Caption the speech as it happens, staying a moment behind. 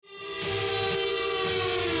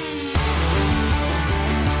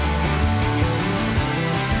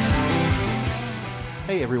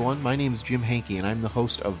everyone. My name is Jim Hankey, and I'm the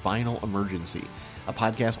host of Vinyl Emergency, a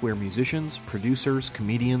podcast where musicians, producers,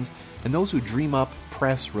 comedians, and those who dream up,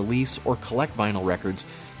 press, release, or collect vinyl records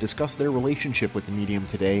discuss their relationship with the medium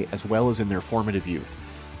today as well as in their formative youth.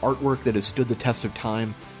 Artwork that has stood the test of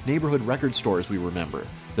time, neighborhood record stores we remember,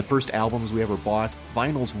 the first albums we ever bought,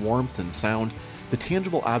 vinyl's warmth and sound. The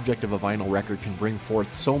tangible object of a vinyl record can bring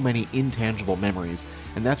forth so many intangible memories,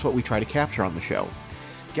 and that's what we try to capture on the show.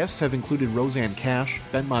 Guests have included Roseanne Cash,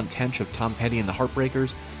 Ben Montench of Tom Petty and the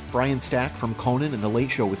Heartbreakers, Brian Stack from Conan and The Late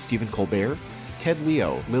Show with Stephen Colbert, Ted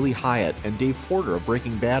Leo, Lily Hyatt, and Dave Porter of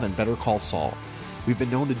Breaking Bad and Better Call Saul. We've been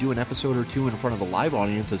known to do an episode or two in front of a live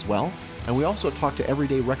audience as well, and we also talk to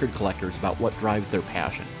everyday record collectors about what drives their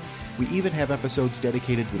passion. We even have episodes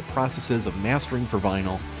dedicated to the processes of mastering for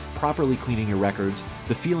vinyl, properly cleaning your records,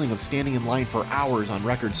 the feeling of standing in line for hours on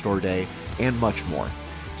record store day, and much more.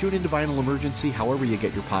 Tune into Vinyl Emergency however you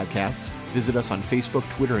get your podcasts. Visit us on Facebook,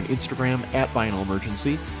 Twitter, and Instagram at Vinyl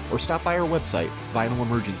Emergency, or stop by our website,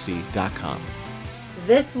 vinylemergency.com.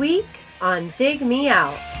 This week on Dig Me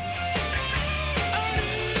Out.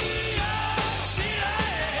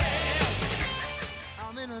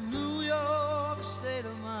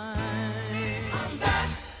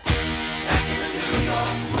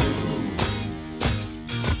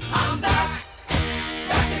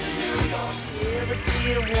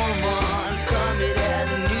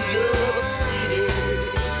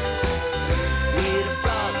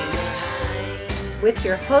 With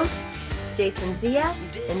your hosts, Jason Zia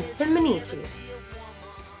and Tim Minichi.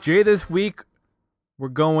 Jay, this week we're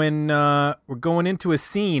going into a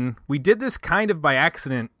scene. We did this kind of by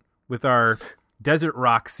accident with our desert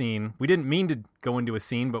rock scene. We didn't mean to go into a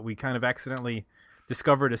scene, but we kind of accidentally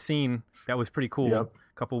discovered a scene that was pretty cool a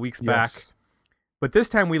couple weeks back. But this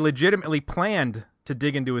time we legitimately planned to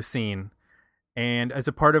dig into a scene. And as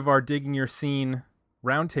a part of our Digging Your Scene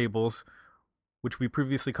roundtables, which we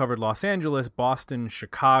previously covered Los Angeles, Boston,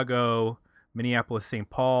 Chicago, Minneapolis, St.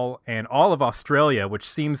 Paul, and all of Australia, which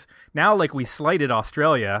seems now like we slighted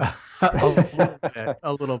Australia.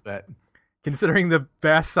 A little bit. Considering the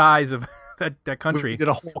vast size of that country. We did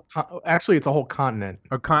a whole actually, it's a whole continent.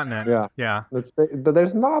 A continent, yeah. But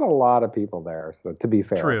there's not a lot of people there, so to be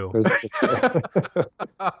fair. True.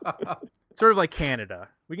 Sort of like Canada.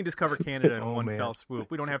 We can just cover Canada in one fell swoop.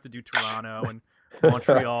 We don't have to do Toronto and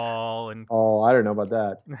Montreal and I don't know about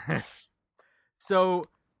that. So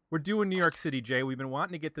we're doing New York City, Jay. We've been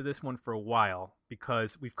wanting to get to this one for a while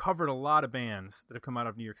because we've covered a lot of bands that have come out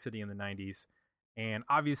of New York City in the 90s. And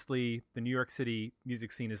obviously the New York City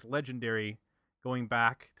music scene is legendary, going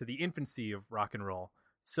back to the infancy of rock and roll.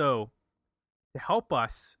 So to help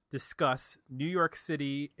us discuss New York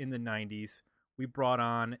City in the 90s, we brought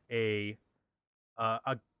on a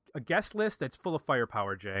guest list that's full of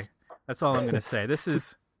firepower, Jay. That's all I'm going to say. This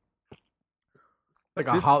is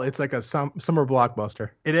it's like a summer blockbuster.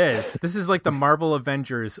 It is. This is like the Marvel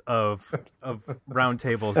Avengers of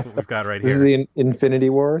roundtables that we've got right here. This is the Infinity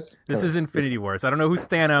Wars. This is Infinity Wars. I don't know who's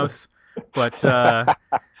Thanos, but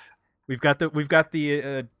we've got the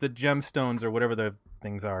gemstones or whatever the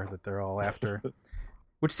things are that they're all after.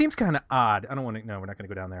 Which seems kind of odd. I don't want to. No, we're not going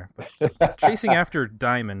to go down there. But chasing after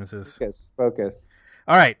diamonds is focus.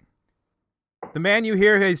 All right. The man you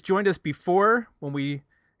hear has joined us before when we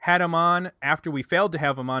had him on after we failed to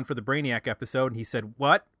have him on for the Brainiac episode. And he said,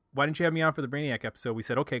 "What? Why didn't you have me on for the Brainiac episode?" We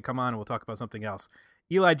said, "Okay, come on, and we'll talk about something else."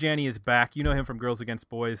 Eli Janney is back. You know him from Girls Against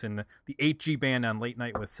Boys and the 8G Band on Late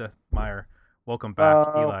Night with Seth Meyer. Welcome back,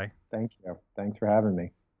 Eli. Thank you. Thanks for having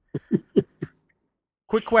me.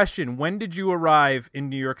 Quick question. When did you arrive in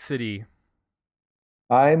New York City?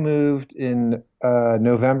 I moved in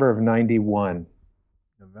November of 91.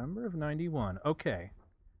 November of 91. Okay.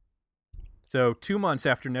 So 2 months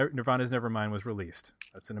after Nirvana's Nevermind was released.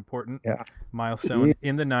 That's an important milestone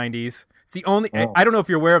in the 90s. It's the only... I don't know if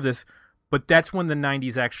you're aware of this, but that's when the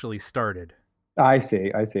 90s actually started. I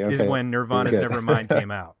see. Okay. Is when Nirvana's Nevermind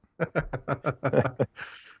came out.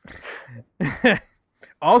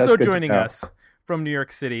 Also joining us from New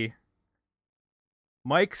York City,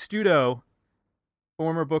 Mike Studo,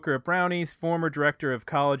 former booker at Brownies, former director of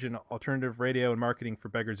college and alternative radio and marketing for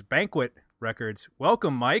Beggars Banquet Records.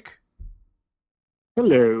 Welcome, Mike.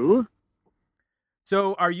 Hello.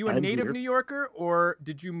 So are you a native New Yorker, or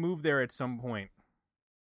did you move there at some point?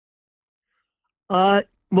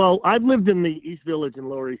 Well, I've lived in the East Village and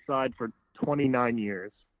Lower East Side for 29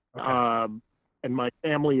 years. Okay. And my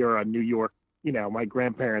family are a New York, my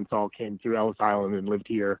grandparents all came through Ellis Island and lived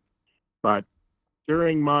here. But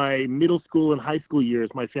during my middle school and high school years,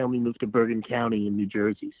 my family moved to Bergen County in New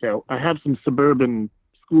Jersey. So I have some suburban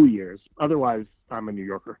school years. Otherwise, I'm a New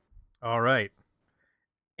Yorker. All right.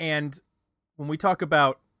 And when we talk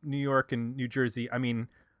about New York and New Jersey, I mean,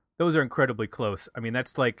 those are incredibly close. I mean,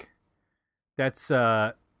 that's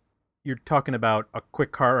you're talking about a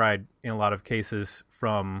quick car ride in a lot of cases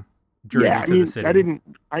from Jersey to the city.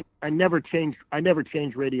 I never changed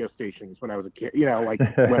radio stations when I was a kid. You know, like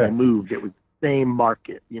when I moved, it was the same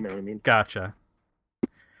market. You know what I mean? Gotcha.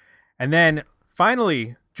 And then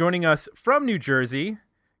finally joining us from New Jersey,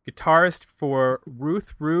 guitarist for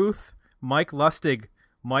Ruth, Mike Lustig.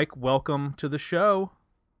 Mike, welcome to the show.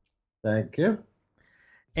 Thank you.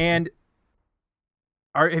 And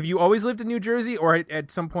have you always lived in New Jersey, or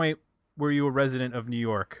at some point were you a resident of New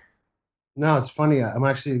York? No, it's funny. I'm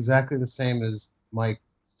actually exactly the same as Mike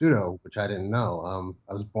Studo, which I didn't know.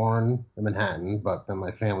 I was born in Manhattan, but then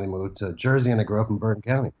my family moved to Jersey, and I grew up in Bergen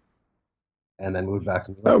County, and then moved back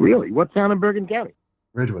to New York. Oh, really? What town in Bergen County?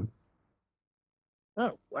 Ridgewood.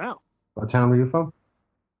 Oh, wow. What town were you from?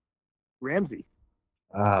 Ramsey.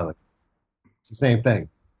 It's the same thing.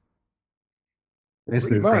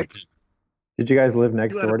 Basically the same thing. Did you guys live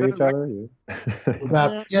next door to each other?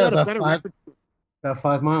 About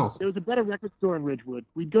 5 miles. There was a better record store in Ridgewood.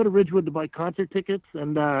 We'd go to Ridgewood to buy concert tickets,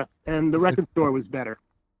 and the record store was better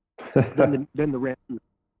than the Ramsey.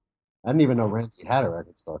 I didn't even know Ramsey had a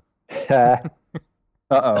record store.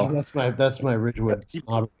 Uh-oh. That's my Ridgewood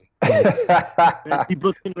snobbery. He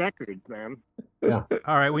booked in records, man. Yeah.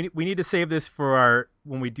 All right, we need to save this for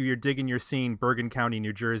when we do your Dig in Your Scene, Bergen County,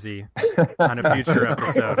 New Jersey, on a future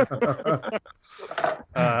episode.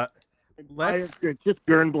 It's just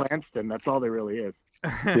Gern Blanston. That's all there really is.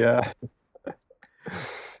 Yeah.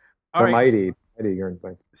 All right. Mighty Gern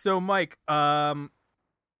Blanston. So, Mike, I'm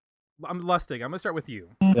Lustig. I'm gonna start with you.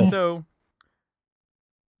 Yeah.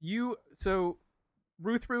 So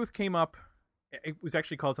Ruth came up. It was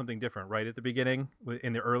actually called something different, right? At the beginning,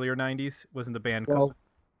 in the earlier '90s, wasn't the band called?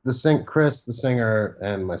 Chris, the singer,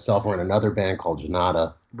 and myself were in another band called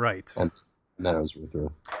Janata. Right. And then it was Ruth.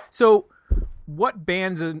 So, what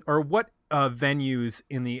bands or what venues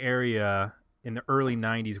in the area in the early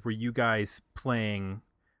 '90s were you guys playing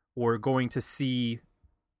or going to see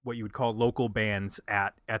what you would call local bands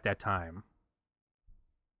at that time?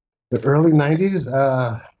 The early '90s.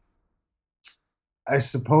 I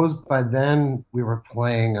suppose by then we were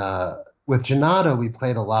playing with Janata. We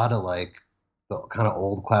played a lot of like the kind of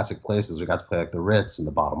old classic places. We got to play like the Ritz and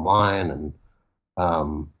the Bottom Line, and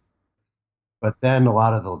but then a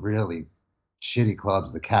lot of the really shitty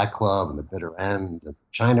clubs, the Cat Club and the Bitter End, and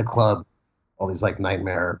China Club, all these like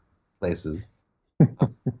nightmare places.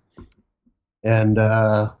 And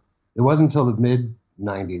it wasn't until the mid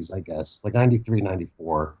 '90s, I guess, like '93,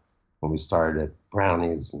 '94. When we started at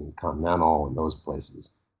Brownies and Continental and those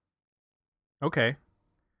places. Okay.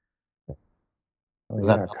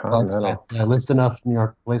 Continental. Did I list enough New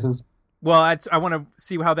York places? Well, I want to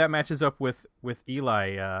see how that matches up with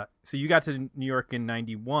Eli. So you got to New York in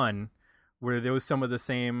 '91. Were those some of the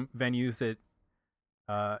same venues that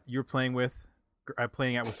you're playing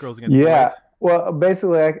at with Girls Against Boys? Yeah. Well,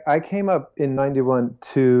 basically, I came up in '91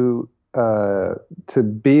 to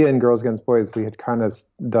be in Girls Against Boys. We had kind of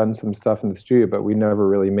done some stuff in the studio, but we never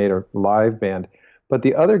really made a live band. But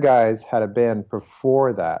the other guys had a band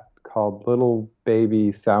before that called Little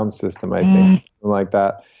Baby Sound System, I think, something like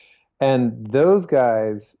that. And those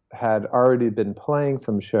guys had already been playing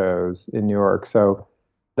some shows in New York. So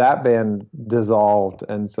that band dissolved.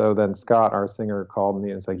 And so then Scott, our singer, called me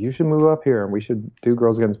and was like, you should move up here and we should do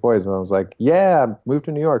Girls Against Boys. And I was like, yeah, move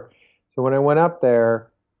to New York. So when I went up there,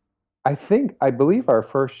 I believe our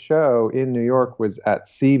first show in New York was at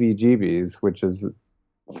CBGB's, which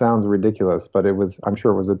sounds ridiculous, but I'm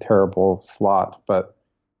sure it was a terrible slot. But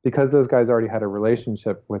because those guys already had a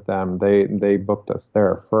relationship with them, they booked us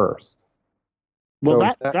there first. Well,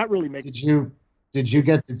 so that really makes. Did you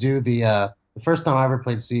get to do the first time I ever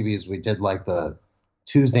played CB's? We did like the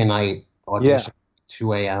Tuesday night audition,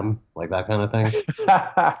 2 a.m. like that kind of thing.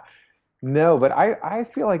 No, but I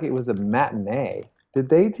feel like it was a matinee. Did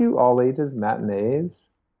they do all ages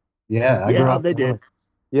matinees? Yeah, they did.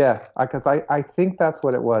 Yeah, because I think that's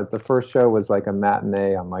what it was. The first show was like a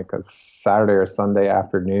matinee on like a Saturday or Sunday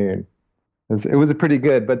afternoon. It was pretty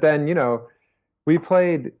good. But then, we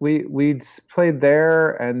played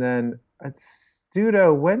there, and then at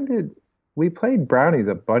Studo, we played Brownies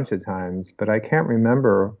a bunch of times, but I can't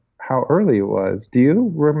remember how early it was. Do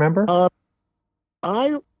you remember?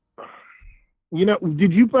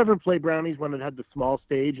 Did you ever play Brownies when it had the small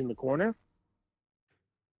stage in the corner?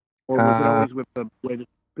 Or was it always with the way?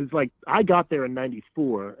 It's like I got there in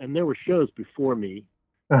 '94, and there were shows before me.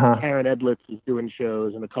 Karen Edlitz was doing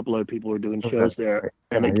shows, and a couple other people were doing shows there,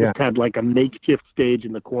 and it just had like a makeshift stage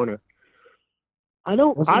in the corner. I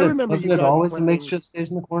don't. I remember. Wasn't you it guys always a playing- makeshift stage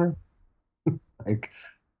in the corner? Like,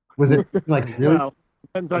 was it like really? Well,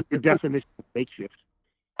 depends on your definition of makeshift.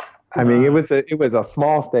 I mean, it was a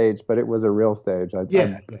small stage, but it was a real stage.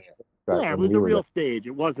 Yeah. Yeah, it was a real stage.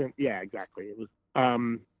 It wasn't. Yeah, exactly. It was.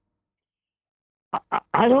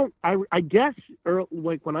 I guess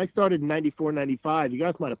like when I started in 94, 95, you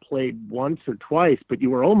guys might have played once or twice, but you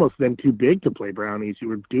were almost then too big to play Brownies. You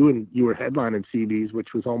were headlining CBs,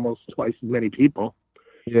 which was almost twice as many people.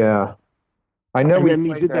 Yeah, I know. And we then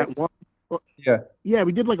you played did there. that one. Yeah. Yeah,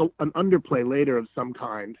 we did like an underplay later of some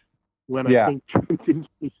kind. When Yeah. I think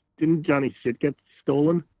didn't Johnny shit get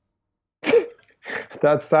stolen?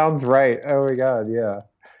 That sounds right. Oh my God, yeah,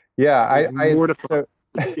 yeah. I Mortified.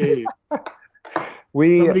 so Dave.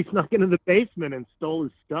 we Somebody snuck into the basement and stole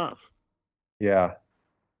his stuff. yeah,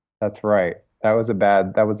 that's right. That was a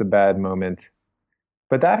bad moment.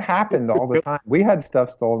 But that happened all the time. We had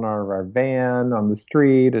stuff stolen out of our van on the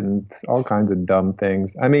street and all kinds of dumb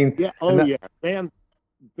things. I mean, Yeah. Oh yeah. Vans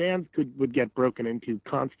would get broken into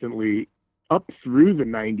constantly up through the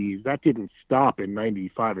 90s. That didn't stop in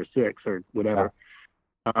 95 or 6 or whatever.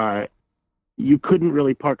 You couldn't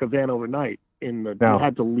really park a van overnight. You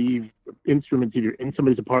had to leave instruments either in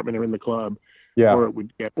somebody's apartment or in the club, yeah.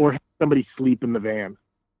 or have somebody sleep in the van.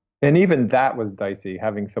 And even that was dicey,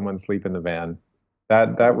 having someone sleep in the van.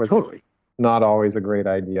 That was Totally. not always a great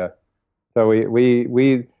idea. So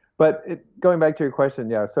going back to your question,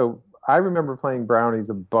 yeah. So I remember playing Brownies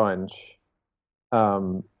a bunch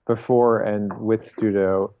before and with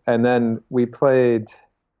Studio, and then we played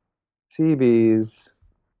CBs,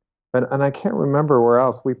 and I can't remember where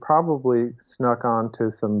else. We probably snuck onto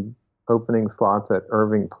some opening slots at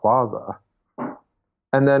Irving Plaza,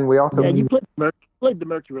 and then we also you played the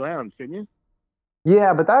Mercury Lounge, didn't you?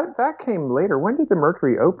 Yeah, but that came later. When did the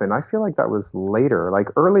Mercury open? I feel like that was later. Like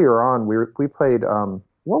earlier on, we played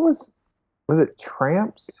what was it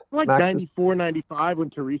Tramps? Like Max's? 94, 95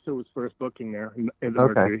 when Teresa was first booking there in the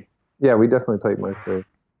Mercury. Yeah, we definitely played Mercury.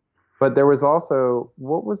 But there was also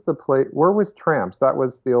where was Tramps? That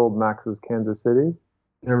was the old Max's Kansas City.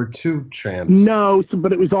 There were 2 Tramps. No,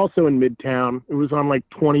 but it was also in Midtown. It was on like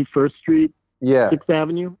 21st Street, Yes. 6th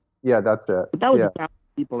Avenue. Yeah, that's it. But that was yeah. 1,000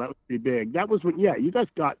 people. That was pretty big. That was when, you guys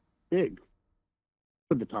got big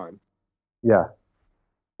for the time. Yeah,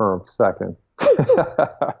 for a second.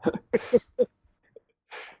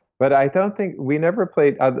 But I don't think we never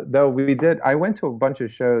played. Though we did. I went to a bunch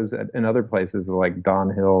of shows in other places like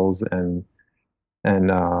Don Hills and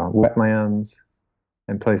Wetlands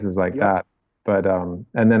and places like that. But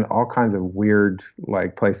and then all kinds of weird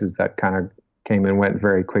like places that kind of came and went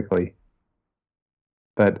very quickly.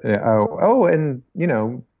 But and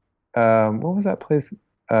what was that place?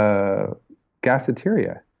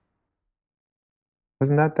 Gaseteria.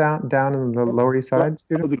 Wasn't that down in the Lower East Side,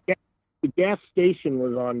 Studio? The gas station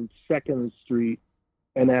was on 2nd Street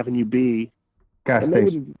and Avenue B. Gas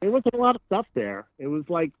station. There wasn't a lot of stuff there. It was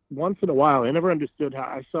like once in a while. I never understood how.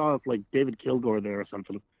 I saw like David Kilgore there or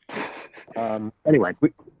something. Anyway,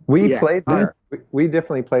 we played there. We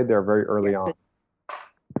definitely played there very early on.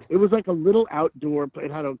 It was like a little outdoor.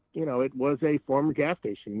 It had it was a former gas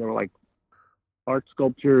station. There were like art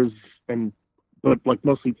sculptures but like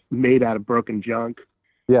mostly made out of broken junk.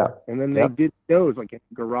 Yeah. And then they did shows like in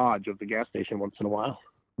the garage of the gas station once in a while.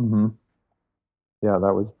 Mm-hmm. Yeah,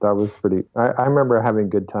 that was pretty. I remember having a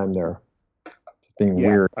good time there. Just being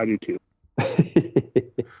weird. I do too.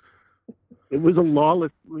 It was a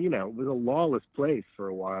lawless place for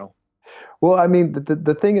a while. Well, I mean,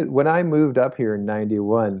 the thing is, when I moved up here in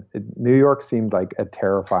 '91, New York seemed like a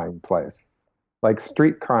terrifying place. Like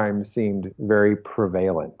street crime seemed very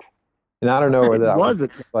prevalent, and I don't know whether that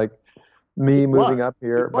was like me moving up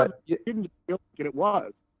here, but it didn't feel like it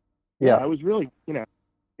was. Yeah, it was really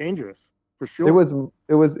dangerous for sure.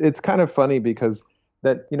 It's kind of funny because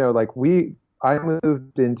that like I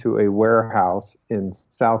moved into a warehouse in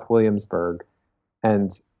South Williamsburg,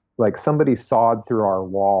 and like somebody sawed through our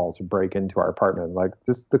wall to break into our apartment. Like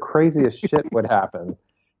just the craziest shit would happen.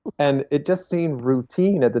 And it just seemed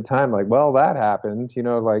routine at the time. Like, well, that happened,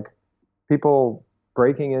 like people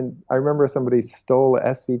breaking in. I remember somebody stole a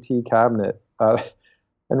SVT cabinet.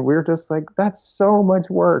 And we're just like, that's so much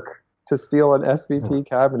work to steal an SVT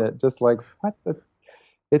cabinet. Just like, what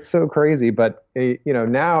it's so crazy. But,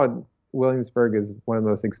 now Williamsburg is one of the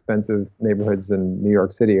most expensive neighborhoods in New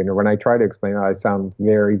York City. And when I try to explain it, I sound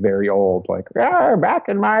very, very old. Like, back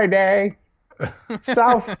in my day,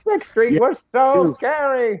 South 6th Street was so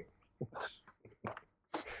scary.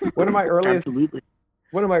 One of my earliest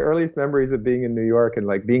memories of being in New York and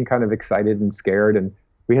like being kind of excited and scared. And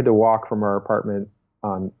we had to walk from our apartment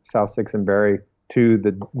on South 6th and Berry to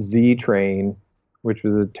the Z train, which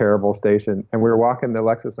was a terrible station. And we were walking,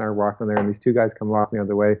 Alexis and I were walking there, and these two guys come walking the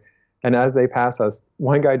other way. And as they pass us,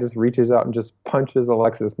 one guy just reaches out and just punches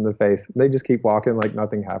Alexis in the face. They just keep walking like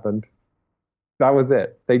nothing happened. That was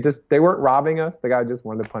it. They weren't robbing us. The guy just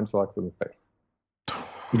wanted to punch Alexis in the face.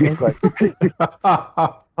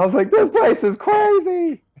 I was like, this place is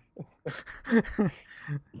crazy.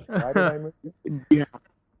 Why did I move? Yeah.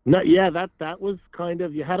 No, yeah, that was kind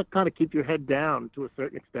of, you had to kind of keep your head down to a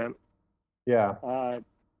certain extent. Yeah.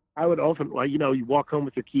 I would often, like, you walk home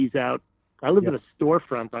with your keys out. I lived in a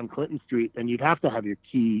storefront on Clinton Street, and you'd have to have your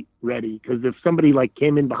key ready, because if somebody like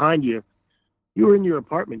came in behind you, you were in your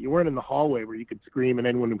apartment. You weren't in the hallway where you could scream and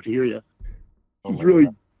anyone would hear you. It's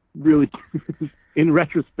really, in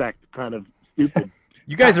retrospect, kind of stupid.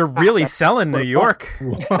 You guys are really selling New York.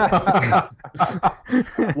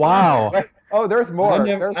 Wow. Oh, there's more. I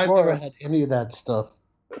never had any of that stuff.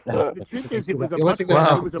 The truth is, it was a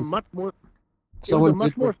much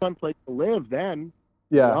more fun place to live then.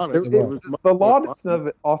 Yeah,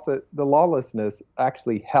 the lawlessness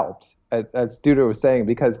actually helped, as Studer was saying,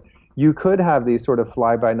 because you could have these sort of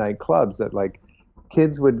fly-by-night clubs that, like,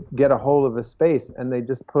 kids would get a hold of a space and they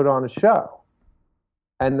just put on a show,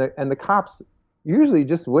 and the cops usually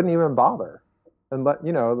just wouldn't even bother, and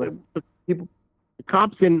people. The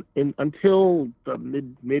cops in until the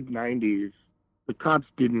mid '90s, the cops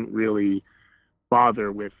didn't really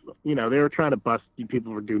bother with, they were trying to bust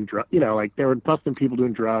people for doing drugs, like they were busting people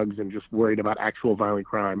doing drugs and just worried about actual violent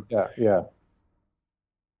crime. Yeah.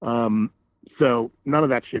 So none of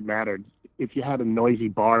that shit mattered. If you had a noisy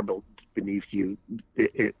bar built beneath you,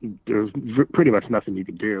 there was pretty much nothing you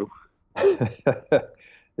could do.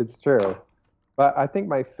 It's true. But I think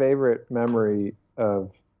my favorite memory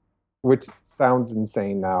of, which sounds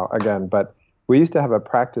insane now again, but we used to have a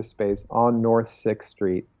practice space on North 6th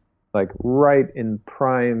Street, like right in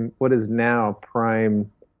prime, what is now prime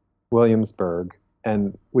Williamsburg.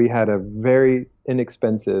 And we had a very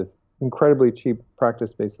inexpensive, incredibly cheap practice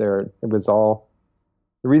space there. It was all,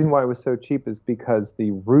 the reason why it was so cheap is because the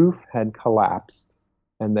roof had collapsed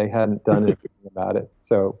and they hadn't done anything about it.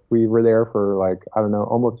 So we were there for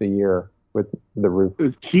almost a year with the roof. It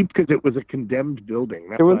was cheap because it was a condemned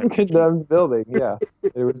building. It was a condemned building, yeah.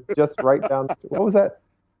 It was just right down, what was that?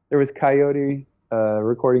 There was Coyote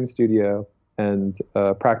recording studio and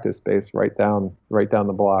practice space right down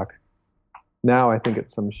the block. Now I think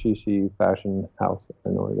it's some shishi fashion house. I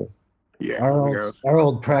know it is. Yeah. Our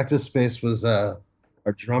old practice space was our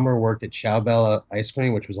drummer worked at Chow Bella Ice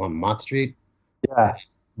Cream, which was on Mott Street. Yeah.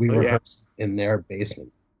 We rehearsed in their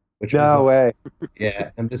basement. No way.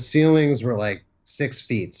 Yeah, and the ceilings were like 6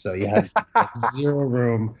 feet, so you had zero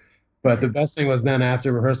room. But the best thing was then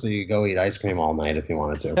after rehearsal, you could go eat ice cream all night if you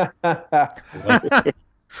wanted to.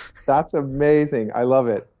 That's amazing. I love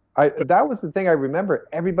it. That was the thing I remember.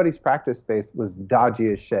 Everybody's practice space was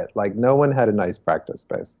dodgy as shit. Like, no one had a nice practice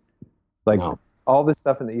space. Like, all this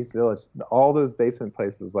stuff in the East Village, all those basement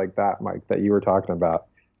places like that, Mike, that you were talking about.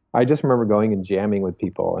 I just remember going and jamming with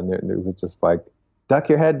people, and it was just like, duck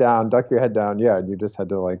your head down. Yeah, and you just had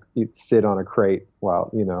to sit on a crate while,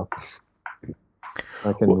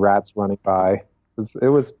 rats running by. It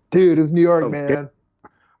was New York, man.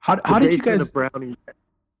 How did you guys? Brownie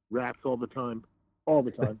rats all the time. How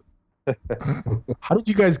did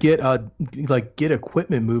you guys get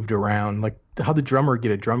equipment moved around? Like, how did the drummer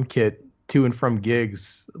get a drum kit to and from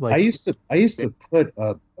gigs? Like, I used to put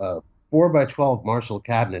a 4x12 Marshall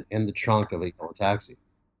cabinet in the trunk of a yellow taxi.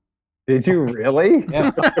 Did you really?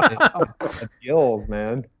 Yeah. Skills,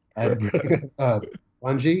 man.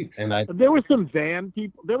 Bungee, and There were some van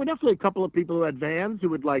people. There were definitely a couple of people who had vans who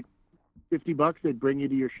would $50. They'd bring you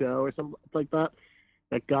to your show or something like that.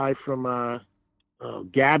 That guy from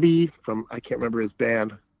Gabby from, I can't remember his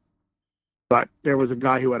band, but there was a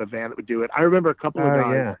guy who had a van that would do it. I remember a couple of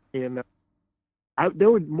guys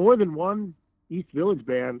there were more than one East Village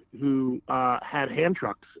band who had hand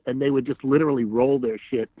trucks, and they would just literally roll their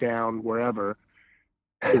shit down wherever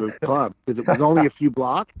to the club, because it was only a few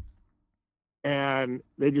blocks, and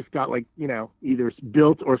they just got either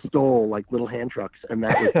built or stole little hand trucks, and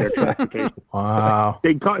that was their transportation. Wow.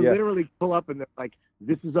 They'd literally pull up and they're like,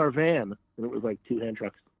 "This is our van," and it was 2 hand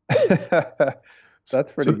trucks.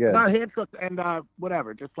 That's pretty good. Not hand trucks and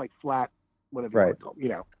whatever, just flat, whatever. Right.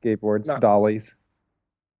 Skateboards, dollies.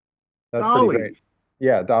 That's dollies. Pretty great.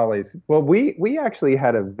 Yeah, dollies. Well, we actually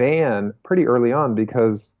had a van pretty early on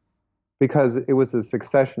because it was a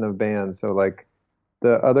succession of bands. So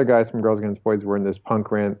the other guys from Girls Against Boys were in this punk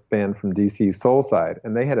band from DC, Soulside,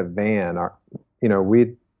 and they had a van.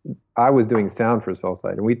 I was doing sound for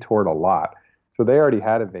Soulside, and we toured a lot. So they already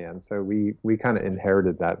had a van. So we kind of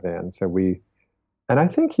inherited that van. And I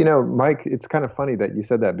think, Mike, it's kind of funny that you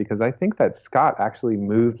said that, because I think that Scott actually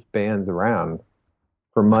moved bands around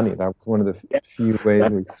for money. That was one of the few ways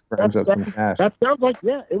we scrounged up some cash. That sounds like,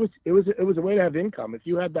 it was a way to have income. If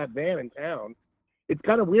you had that van in town, it's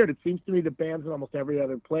kind of weird. It seems to me that bands in almost every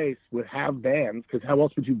other place would have vans, because how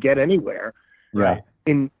else would you get anywhere? Yeah.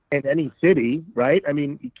 In any city, right? I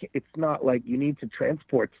mean, it's not like you need to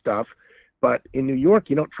transport stuff. But in New York,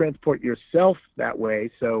 you don't transport yourself that way,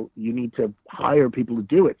 so you need to hire people to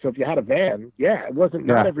do it. So if you had a van,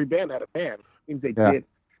 not every band had a van. It means they did.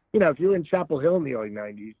 If you were in Chapel Hill in the early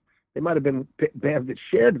 90s, they might have been bands that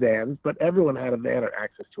shared vans, but everyone had a van or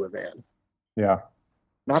access to a van. Yeah.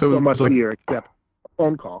 Not so much here, except a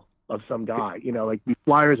phone call of some guy, like the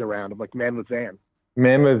flyers around of like Man with Van.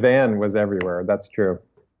 Man with Van was everywhere. That's true.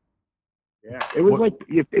 Yeah. It was like,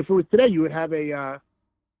 if it was today, you would have a,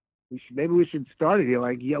 maybe we should start it here,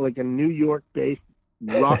 like a New York-based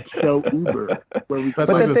rock show Uber, where we. That's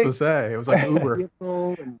what I was to say. It was like Uber,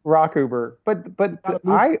 rock Uber. But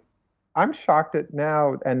I'm shocked at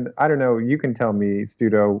now, and I don't know. You can tell me,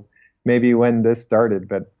 Studo, maybe when this started,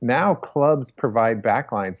 but now clubs provide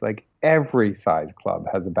backlines. Like every size club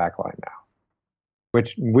has a backline now,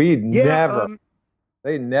 which we never.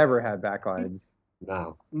 They never had backlines.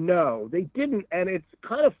 No, they didn't. And it's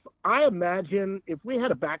kind of, I imagine if we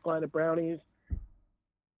had a backline at Brownies,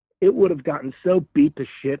 it would have gotten so beat to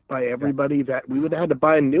shit by everybody that we would have had to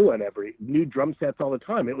buy a new one, new drum sets all the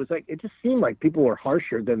time. It was like, it just seemed like people were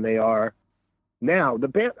harsher than they are now. The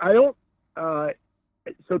band,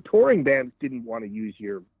 so touring bands didn't want to use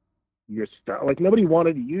your stuff. Like nobody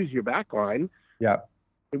wanted to use your backline. Yeah.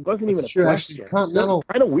 It wasn't even a true. question. Actually, Continental,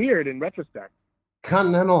 kind of weird in retrospect.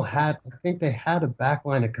 Continental I think they had a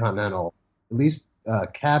backline at Continental, at least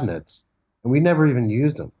cabinets, and we never even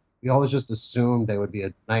used them. We always just assumed they would be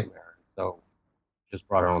a nightmare, so just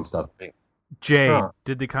brought our own stuff. Jay,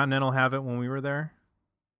 did the Continental have it when we were there?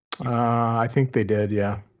 I think they did,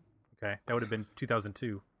 yeah. Okay, that would have been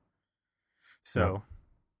 2002. So,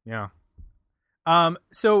 yeah.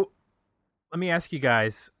 So let me ask you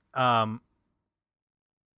guys,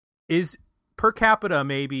 is per capita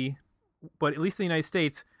maybe, but at least in the United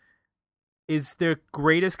States, is the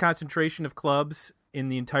greatest concentration of clubs in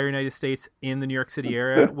the entire United States in the New York City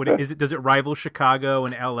area? Does it rival Chicago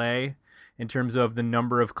and LA in terms of the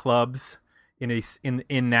number of clubs in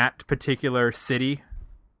that particular city?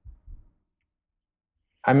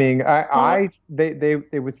 I mean,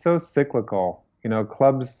 it was so cyclical.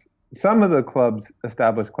 Clubs. Some of the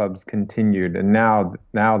established clubs continued, and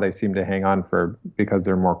now they seem to hang on because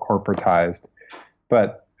they're more corporatized.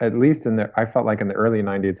 But at least I felt like in the early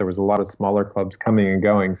 90s, there was a lot of smaller clubs coming and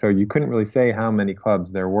going. So you couldn't really say how many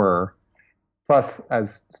clubs there were. Plus,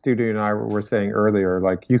 as Studio and I were saying earlier,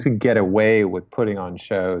 like you could get away with putting on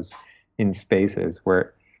shows in spaces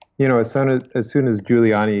where, as soon as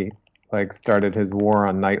Giuliani started his war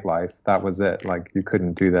on nightlife, that was it. Like you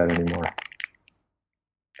couldn't do that anymore.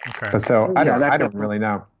 Okay. So I don't really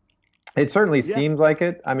know. It certainly seems like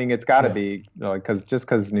it. I mean, it's got to be,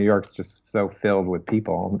 because New York's just so filled with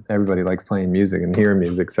people. Everybody likes playing music and hearing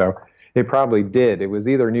music, so it probably did. It was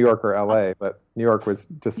either New York or L.A., but New York was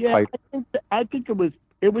just tight. I think it was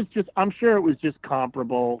just. I'm sure it was just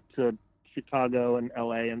comparable to Chicago and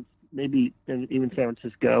L.A. and maybe even San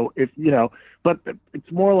Francisco. But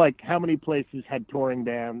it's more like how many places had touring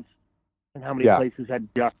bands and how many places had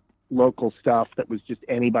just local stuff that was just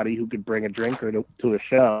anybody who could bring a drinker to a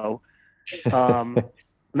show. And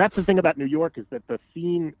that's the thing about New York, is that the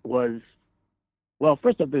scene was, well,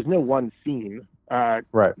 first off, there's no one scene.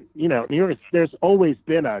 Right. New York, there's always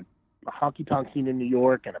been a honky-tonk scene in New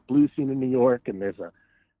York and a blues scene in New York, and there's a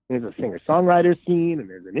singer-songwriter scene, and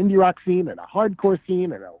there's an indie rock scene, and a hardcore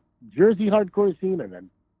scene, and a Jersey hardcore scene, and then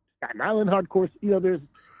Staten Island hardcore.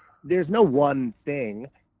 There's no one thing.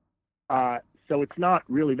 So it's not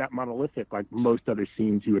really that monolithic like most other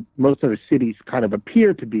scenes most other cities kind of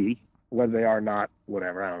appear to be, whether they are not,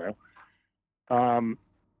 whatever, I don't know.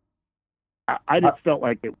 I just felt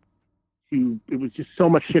like it was just so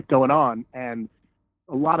much shit going on, and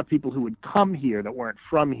a lot of people who would come here that weren't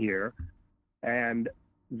from here, and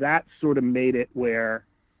that sort of made it where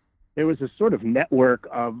there was a sort of network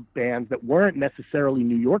of bands that weren't necessarily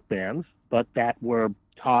New York bands, but that were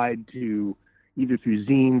tied to either through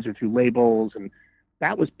zines or through labels, and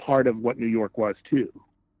that was part of what New York was too.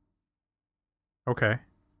 Okay.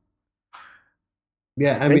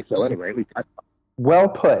 Yeah, I mean, so anyway, at least well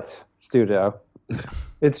put, Studio.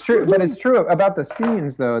 It's true, but it's true about the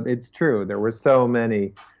scenes, though. It's true. There were so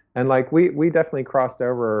many, and we definitely crossed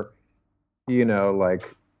over,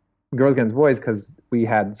 Girls Against Boys because we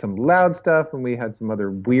had some loud stuff and we had some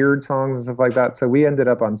other weird songs and stuff like that. So we ended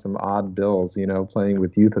up on some odd bills, playing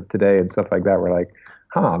with Youth of Today and stuff like that. We're like,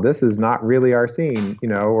 this is not really our scene,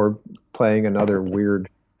 or playing another weird,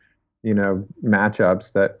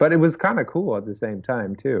 matchups but it was kind of cool at the same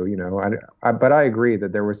time too, but I agree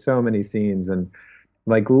that there were so many scenes, and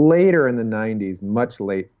like later in the 90s, much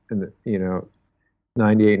late in the,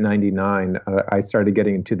 98, 99, I started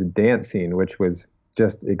getting into the dance scene, which was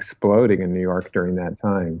just exploding in New York during that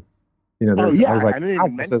time. I was like, I didn't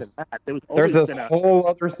even mention that. There's this whole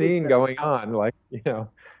other scene going on, like,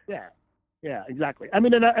 Yeah, exactly. I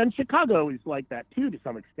mean, and Chicago is like that too, to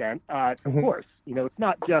some extent. Of course, it's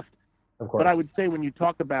not just. Of course. But I would say when you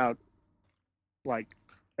talk about, like,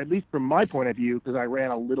 at least from my point of view, because I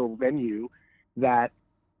ran a little venue that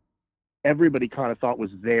everybody kind of thought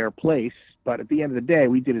was their place, but at the end of the day,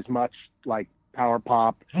 we did as much like power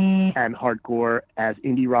pop and hardcore as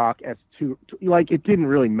indie rock as like it didn't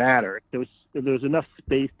really matter. There was enough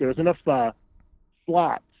space, there was enough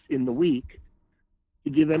slots in the week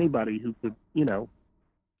to give anybody who could,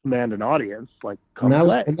 command an audience, like, come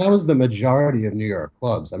play. And that was the majority of New York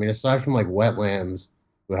clubs. I mean, aside from like Wetlands,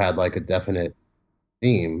 who had like a definite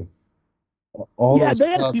theme. They had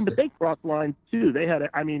a theme, but they crossed lines too. They had,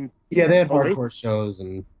 they had hardcore shows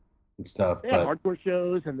and stuff. They had hardcore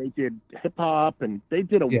shows, and they did hip hop, and they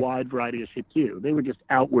did a wide variety of shit too. They were just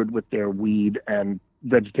outward with their weed and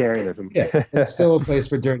vegetarianism. Yeah, it's still a place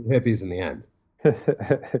for dirty hippies in the end.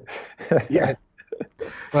 Yeah.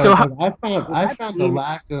 But, so I found the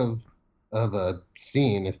lack of a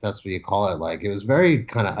scene, if that's what you call it, like it was very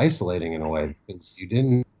kind of isolating in a way, because you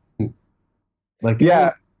didn't like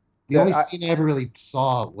the only scene I ever really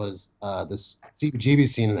saw was this CBGB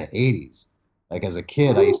scene in the 80s. Like as a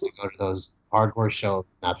kid, I used to go to those hardcore shows,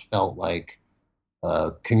 and that felt like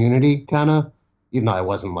a community kind of, even though I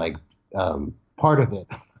wasn't like part of it.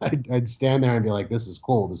 I'd stand there and be like, this is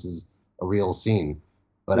cool, this is a real scene.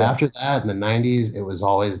 But after that, in the 90s, it was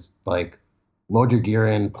always like, load your gear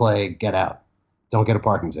in, play, get out. Don't get a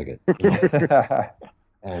parking ticket.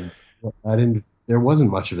 And there wasn't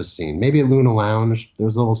much of a scene. Maybe at Luna Lounge, there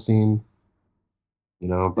was a little scene,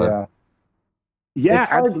 but... Yeah, it's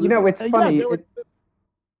hard. It's funny.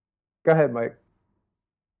 Go ahead, Mike.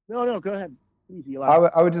 No, go ahead. Easy. I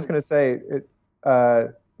was just going to say,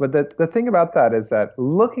 but the thing about that is that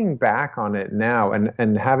looking back on it now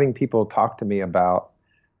and having people talk to me about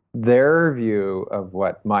their view of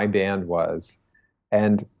what my band was,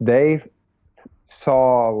 and they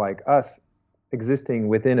saw like us existing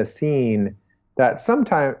within a scene that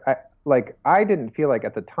sometimes I didn't feel like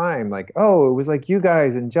at the time, like, oh, it was like you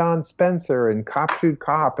guys and John Spencer and Cop Shoot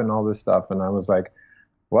Cop and all this stuff. And I was like,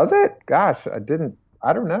 was it? Gosh, I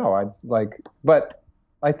don't know. But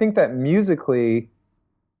I think that musically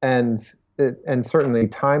and certainly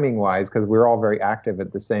timing wise, because we were all very active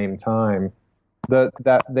at the same time,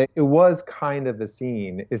 that it was kind of a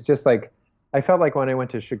scene. It's just like, I felt like when I went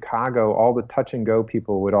to Chicago, all the touch and go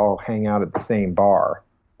people would all hang out at the same bar.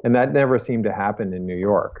 And that never seemed to happen in New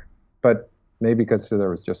York. But maybe because there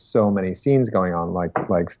was just so many scenes going on,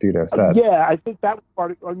 like Studio said. Yeah, I think that was part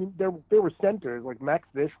of. I mean, there were centers. Like Max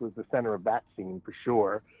Fish was the center of that scene for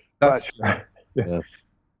sure. That's true. Yeah.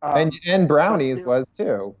 And Brownies was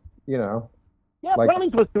too. Yeah,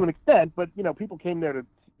 Brownies was to an extent, but people came there to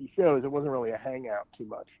see shows. It wasn't really a hangout too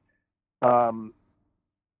much.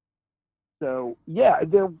 So yeah,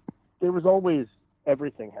 there was always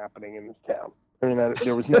everything happening in this town. I mean,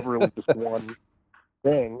 there was never really just one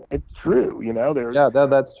thing. It's true,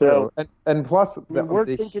 that's true. And plus,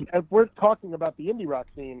 if we're talking about the indie rock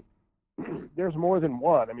scene, there's more than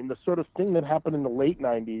one. I mean, the sort of thing that happened in the late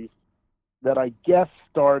 90s that I guess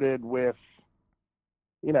started with,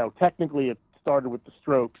 technically it started with the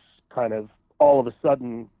Strokes, kind of all of a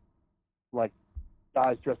sudden, like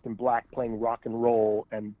guys dressed in black playing rock and roll,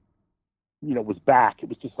 and was back. It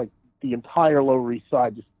was just like the entire Lower East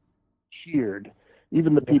Side just cheered.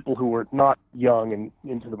 Even the people who were not young and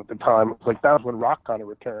into them at the time, it's like that was when rock kind of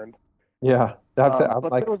returned. Yeah, that's it.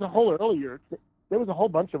 But there was a whole earlier. There was a whole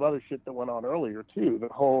bunch of other shit that went on earlier too. The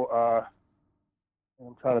whole.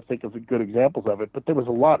 I'm trying to think of the good examples of it, but there was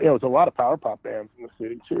a lot. Yeah, there was a lot of power pop bands in the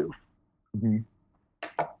city too. Mm-hmm.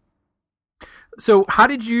 So, how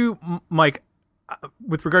did you, Mike,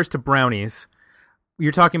 with regards to Brownies?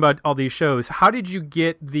 You're talking about all these shows. How did you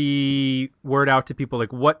get the word out to people?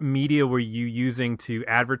 Like, what media were you using to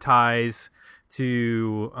advertise,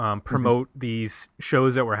 to promote these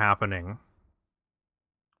shows that were happening?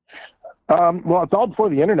 Well, it's all before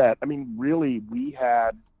the internet. I mean, really, we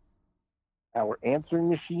had our answering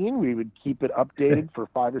machine. We would keep it updated for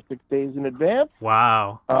 5 or 6 days in advance.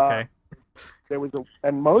 Wow. Okay. There was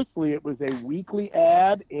and mostly it was a weekly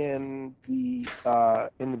ad in the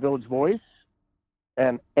Village Voice,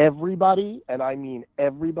 and everybody, and I mean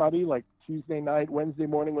everybody, like Tuesday night, Wednesday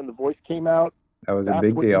morning when The Voice came out, That was a that's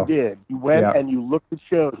big what deal. you did. You went Yeah. and you looked at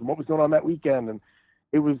shows and what was going on that weekend, and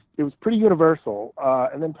it was pretty universal.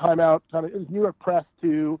 And then Time Out, it was New York Press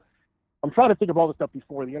too. I'm trying to think of all the stuff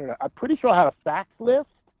before the internet. I'm pretty sure I had a fax list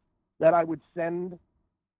that I would send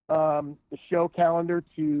the show calendar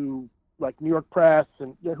to, like New York Press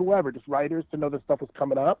and whoever, just writers, to know that stuff was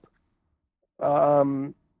coming up.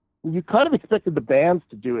 You kind of expected the bands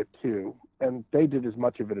to do it too, and they did as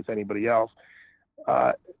much of it as anybody else.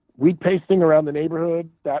 Weed pasting around the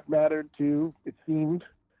neighborhood, that mattered too, it seemed.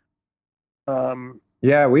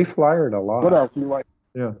 Yeah, we flyered a lot. What else do you like?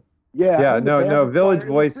 Yeah. Yeah. No. Village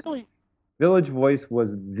Voice. Really, Village Voice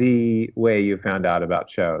was the way you found out about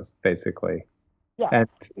shows, basically. yeah.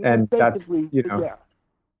 And that's, basically, yeah.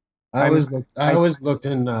 I always looked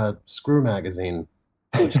in Screw magazine.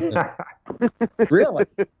 Really?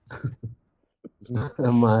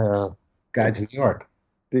 My Guide to New York.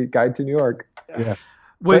 The Guide to New York. Yeah.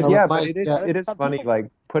 Was But it is funny, like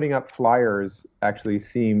putting up flyers actually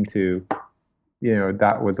seemed to,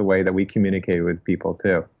 that was a way that we communicated with people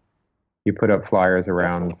too. You put up flyers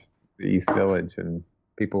around the East Village and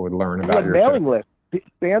people would learn about your mailing show. list.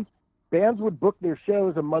 Bands would book their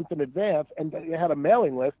shows a month in advance, and you had a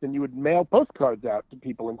mailing list, and you would mail postcards out to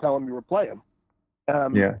people and tell them you were playing.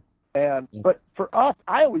 But for us,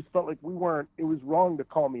 I always felt like it was wrong to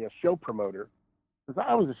call me a show promoter, because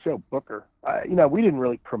I was a show booker. We didn't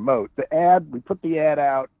really promote. We put the ad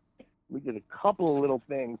out, we did a couple of little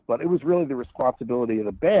things, but it was really the responsibility of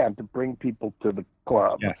the band to bring people to the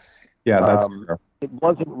club. Yes. Yeah, that's true. It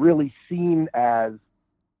wasn't really seen as,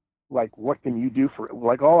 like, what can you do for it?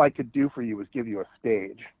 Like, all I could do for you was give you a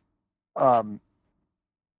stage.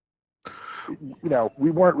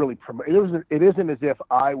 We weren't really promoting. It isn't as if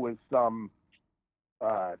I was some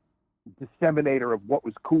disseminator of what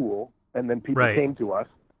was cool, and then people came to us.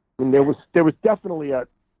 And there was definitely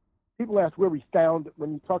people asked where we found,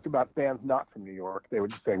 when you talked about bands not from New York, they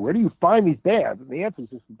would just say, where do you find these bands? And the answer is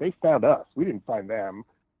just, they found us. We didn't find them.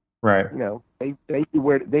 Right. They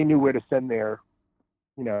knew where to send their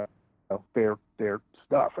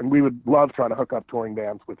stuff. And we would love trying to hook up touring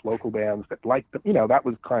bands with local bands that liked them. That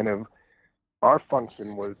was kind of our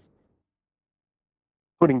function, was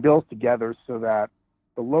putting bills together so that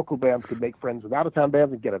the local bands could make friends with out-of-town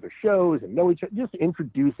bands and get other shows and know each other, just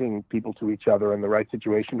introducing people to each other in the right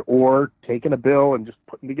situation, or taking a bill and just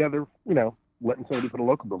putting together, letting somebody put a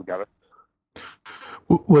local bill together.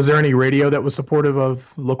 Was there any radio that was supportive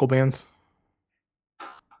of local bands?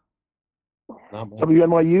 Not much.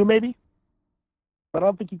 WNYU maybe, but I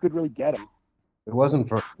don't think you could really get them. It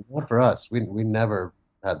wasn't not for us. We never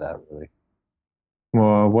had that really.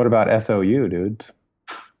 Well, what about SOU, dude?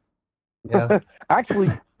 Yeah. Actually,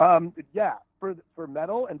 for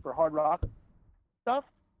metal and for hard rock stuff,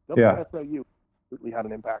 SOU completely had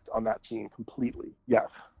an impact on that scene completely. Yes.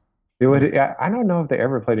 I don't know if they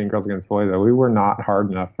ever played in Girls Against Boys, though. We were not hard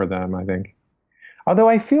enough for them, I think. Although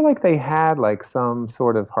I feel like they had like some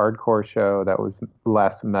sort of hardcore show that was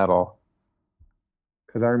less metal.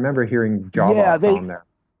 Because I remember hearing Jawbox on there.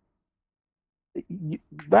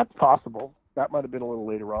 That's possible. That might have been a little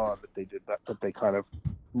later on that they did that they kind of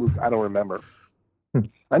moved. I don't remember.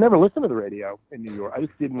 I never listened to the radio in New York. I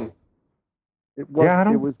just didn't. It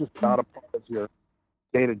was just not a part of your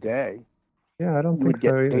day to day. Yeah, I don't think so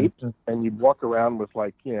either. You'd get tapes, and you'd walk around with,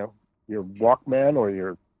 like, your Walkman or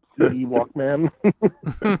your CD Walkman.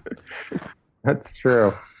 That's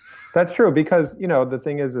true. That's true, because, the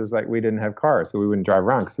thing is like, we didn't have cars, so we wouldn't drive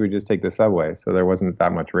around because we just take the subway, so there wasn't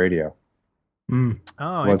that much radio.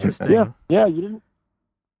 Oh, interesting. Yeah, you didn't.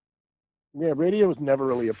 Yeah, radio was never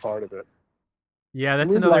really a part of it. Yeah,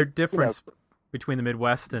 that's another difference between the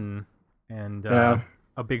Midwest and a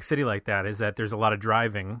big city like that, is that there's a lot of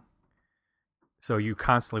driving. So you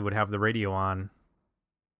constantly would have the radio on,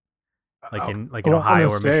 like in Ohio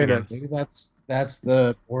or Michigan. Maybe that's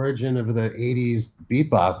the origin of the '80s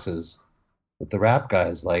beatboxes with the rap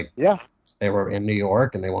guys. Like, they were in New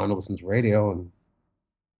York and they wanted to listen to radio,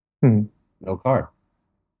 and no car.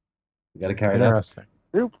 You got to carry that.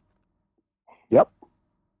 Yep.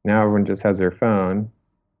 Now everyone just has their phone.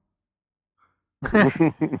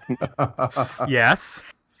 Yes.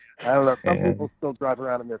 I don't know. Some people still drive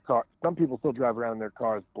around in their car. Some people still drive around in their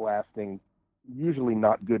cars blasting, usually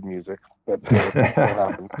not good music. But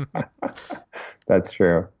that's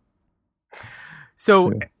true.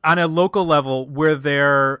 So, on a local level, were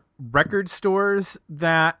there record stores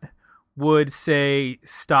that would say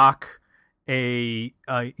stock a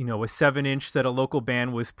 7-inch that a local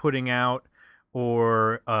band was putting out,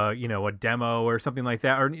 or a demo or something like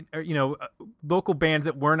that, or local bands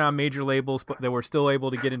that weren't on major labels but that were still able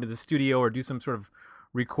to get into the studio or do some sort of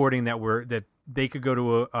recording that they could go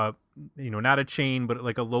to a not a chain but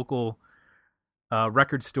like a local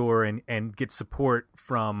record store and get support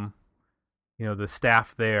from the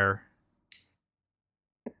staff there.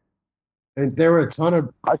 And there were a ton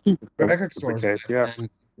of I think record stores, yeah.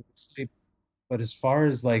 But as far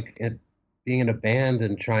as like being in a band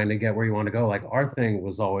and trying to get where you want to go, like our thing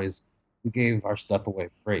was always we gave our stuff away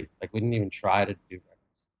free. Like we didn't even try to do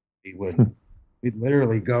records. We'd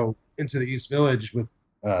literally go into the East Village with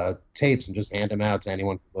tapes and just hand them out to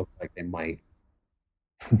anyone who looked like they might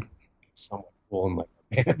someone cool in like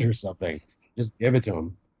a band or something. Just give it to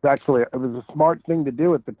them. Actually, it was a smart thing to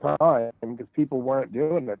do at the time because people weren't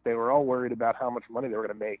doing it. They were all worried about how much money they were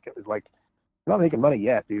going to make. It was like, you're not making money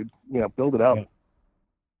yet, dude. Build it up.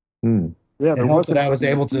 Yeah. Yeah, It helped that I was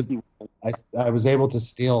able to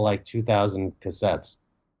steal like 2,000 cassettes.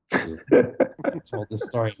 I've told this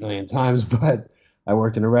story a million times, but I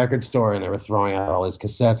worked in a record store and they were throwing out all these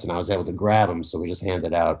cassettes and I was able to grab them, so we just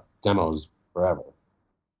handed out demos forever.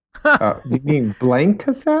 You mean blank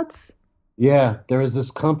cassettes? Yeah, there was this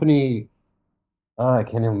company, I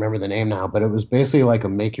can't even remember the name now, but it was basically like a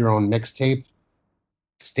make-your-own mixtape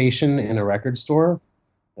station in a record store,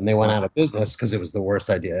 and they went out of business because it was the worst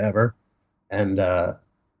idea ever. And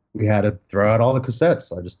we had to throw out all the cassettes,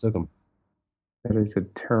 so I just took them. That is a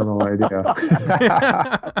terrible idea.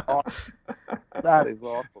 That is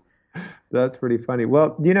awesome. That's pretty funny.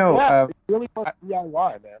 Well, it really was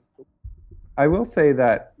DIY, man. I will say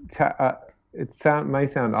that might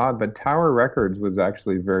sound odd, but Tower Records was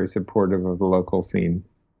actually very supportive of the local scene.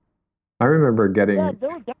 I remember getting. Yeah,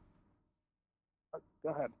 go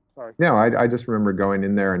ahead. Sorry. No, I just remember going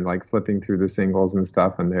in there and like flipping through the singles and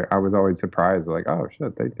stuff, and I was always surprised, like, oh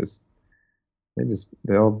shit,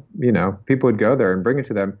 they'll people would go there and bring it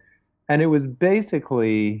to them, and it was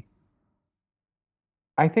basically,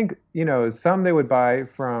 I think some they would buy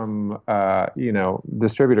from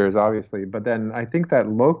distributors obviously, but then I think that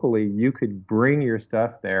locally you could bring your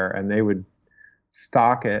stuff there and they would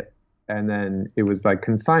stock it. And then it was like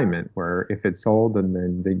consignment, where if it sold, and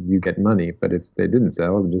then you get money. But if they didn't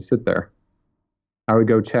sell, it would just sit there. I would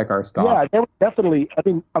go check our stock. Yeah, there was definitely. I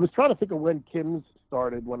mean, I was trying to think of when Kim's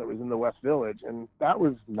started, when it was in the West Village, and that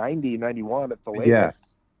was 90, 91 at the latest.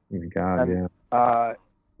 Yes. Oh my God, and, yeah.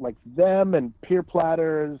 Like them and Pier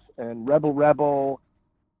Platters and Rebel.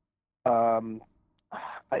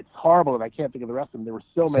 It's horrible, and I can't think of the rest of them. There were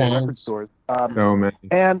so many record stores. So many.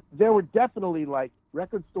 And there were definitely like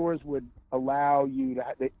record stores would allow you to.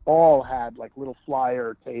 They all had like little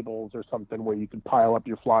flyer tables or something where you could pile up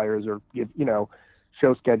your flyers or give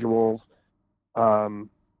show schedules.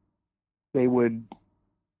 They would,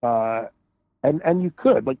 and you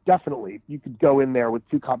could definitely you could go in there with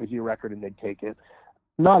 2 copies of your record and they'd take it.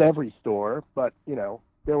 Not every store, but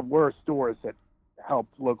there were stores that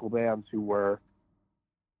helped local bands who were.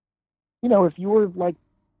 If you were like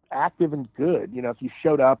active and good, if you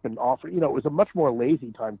showed up and offered, it was a much more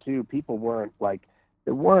lazy time too. People weren't like,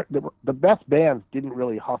 the best bands didn't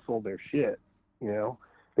really hustle their shit.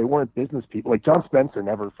 They weren't business people. Like John Spencer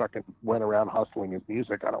never fucking went around hustling his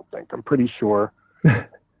music. I don't think. I'm pretty sure.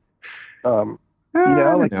 You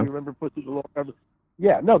remember Pussy Galore?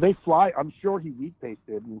 Yeah, no, they fly. I'm sure he wheat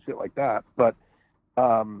pasted and shit like that. But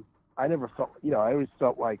I never felt. I always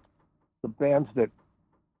felt like the bands that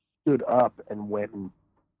stood up and went and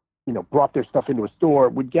brought their stuff into a store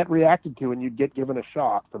would get reacted to, and you'd get given a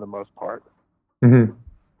shot for the most part. Mm-hmm.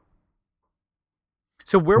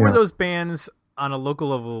 So where were those bands on a local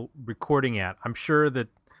level recording at? I'm sure that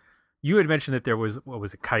you had mentioned that there was, what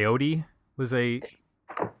was it, Coyote was a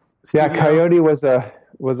studio? Yeah, Coyote was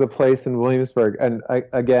a place in Williamsburg, and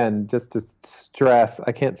again, just to stress,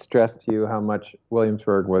 I can't stress to you how much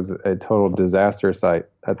Williamsburg was a total disaster site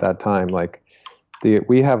at that time. Like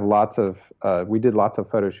we did lots of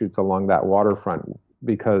photo shoots along that waterfront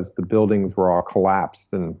because the buildings were all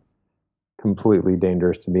collapsed and completely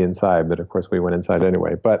dangerous to be inside. But of course, we went inside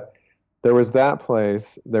anyway. But there was that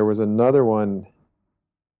place. There was another one.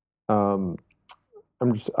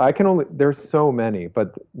 There's so many,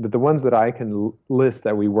 but the ones that I can list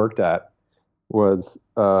that we worked at was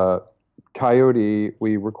Coyote.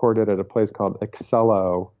 We recorded at a place called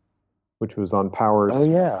Excello, which was on Powers. Oh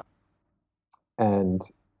yeah. And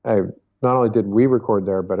not only did we record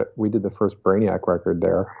there, but we did the first Brainiac record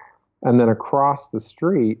there. And then across the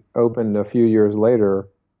street, opened a few years later,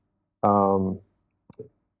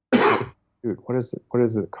 shoot, what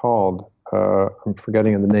is it called? I'm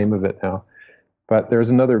forgetting the name of it now. But there's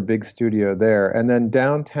another big studio there. And then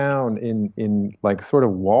downtown in like sort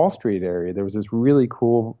of Wall Street area, there was this really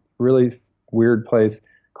cool, really weird place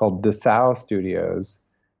called Dassault Studios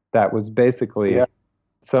that was basically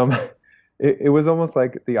some it was almost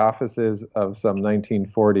like the offices of some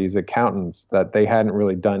 1940s accountants that they hadn't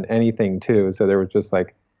really done anything to. So there was just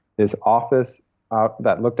like this office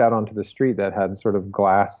that looked out onto the street that had sort of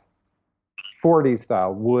glass 40s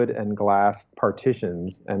style wood and glass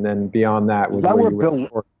partitions, and then beyond that was where you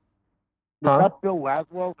went. Was that Bill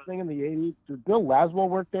Laswell's thing in the 80s? Did Bill Laswell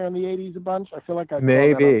work there in the 80s a bunch? I feel like I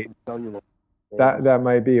maybe saw that on that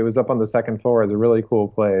might be. It was up on the second floor. It's a really cool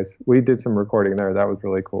place. We did some recording there. That was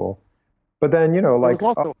really cool. But then, you know, like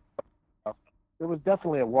there was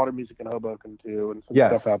definitely a Water Music in Hoboken too, and some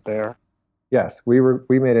stuff out there. Yes, we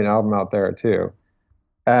made an album out there too.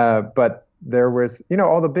 But there was, you know,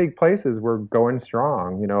 all the big places were going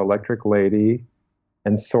strong. You know, Electric Lady,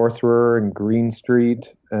 and Sorcerer, and Green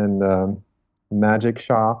Street, and Magic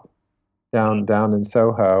Shop down in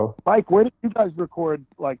Soho. Mike, where did you guys record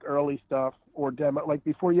like early stuff or demo? Like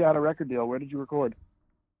before you had a record deal, where did you record?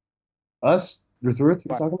 Us, Ruth, you're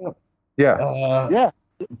talking about? Yeah. Yeah.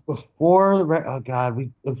 Before,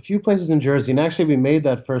 a few places in Jersey, and actually we made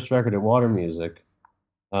that first record at Water Music.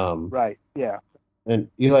 Right. Yeah. And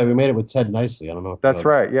Eli, we made it with Ted Nicely. I don't know if that's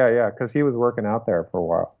right. Yeah, because he was working out there for a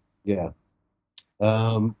while. Yeah.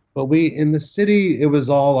 But we in the city, it was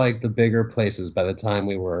all like the bigger places. By the time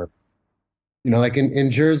we were, you know, like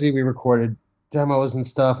in Jersey, we recorded demos and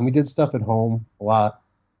stuff, and we did stuff at home a lot.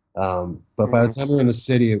 But by the time we were in the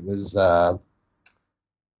city, it was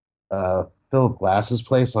Philip Glass's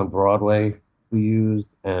place on Broadway we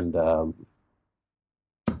used, and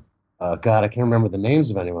I can't remember the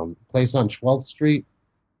names of anyone. Place on 12th Street.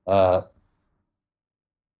 Wow.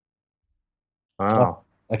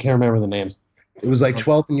 I can't remember the names. It was like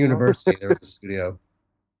 12th and University. There was a studio.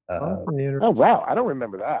 Oh wow, I don't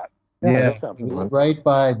remember that. Yeah, it was right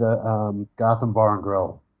by the Gotham Bar and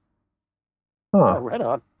Grill. Huh. Right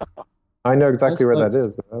on. I know exactly where that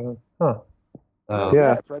is, but I don't. Huh.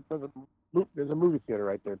 Yeah, it's right. There's a movie theater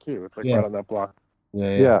right there too. It's like right on that block.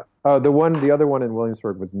 Yeah. The other one in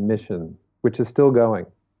Williamsburg was Mission, which is still going.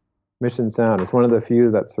 Mission Sound. It's one of the few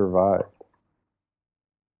that survived.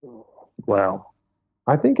 Wow.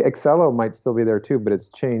 I think Excello might still be there too, but it's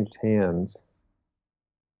changed hands.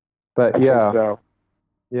 But yeah.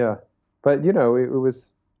 But you know, it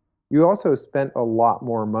was. You also spent a lot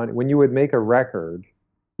more money when you would make a record.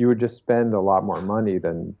 You would just spend a lot more money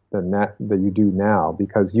than you do now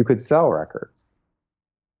because you could sell records.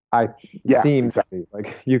 Seems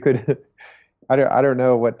like you could. I don't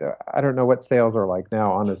know what sales are like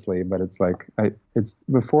now, honestly, but it's like it's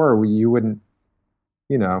before you wouldn't.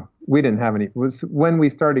 You know, we didn't have any. It was when we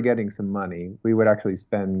started getting some money, we would actually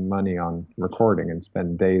spend money on recording and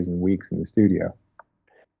spend days and weeks in the studio.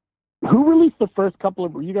 Who released the first couple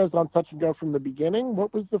of? Were you guys on Touch and Go from the beginning?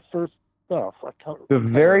 What was the first stuff? The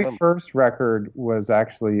very first record was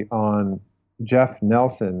actually on Jeff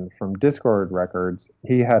Nelson from Discord Records.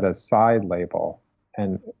 He had a side label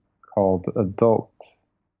and called Adult.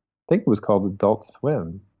 I think it was called Adult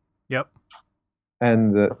Swim. Yep.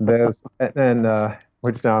 And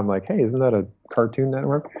which now I'm like, hey, isn't that a Cartoon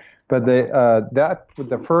Network? But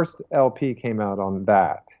the first LP came out on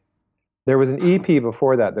that. There was an EP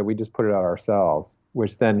before that we just put it out ourselves,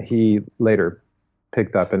 which then he later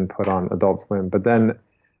picked up and put on Adult Swim. But then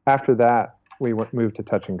after that, we moved to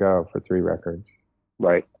Touch and Go for 3 records.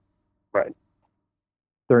 Right.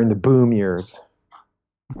 During the boom years.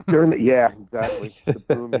 Exactly. The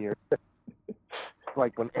boom years.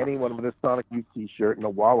 Like when anyone with a Sonic Youth t-shirt and a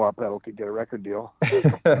wah-wah pedal could get a record deal.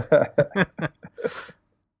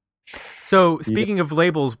 So, speaking of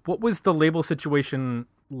labels, what was the label situation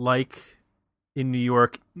like in New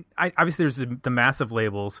York? Obviously, there's the massive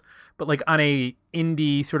labels, but like on a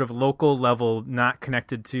indie sort of local level, not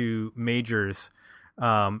connected to majors,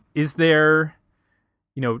 is there,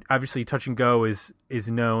 you know, obviously Touch and Go is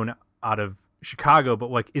known out of Chicago, but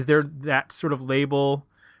like, is there that sort of label,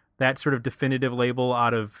 that sort of definitive label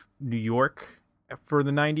out of New York for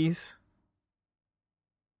the 90s?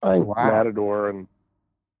 Matador, and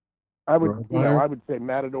I would say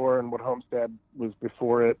Matador and what Homestead was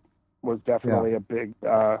before it was definitely a big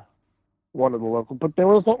one of the local. But there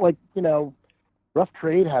was like, you know, Rough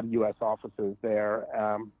Trade had U.S. offices there,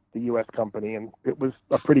 the U.S. company, and it was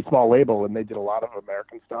a pretty small label, and they did a lot of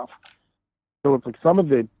American stuff. So it's like some of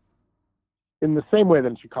the, in the same way that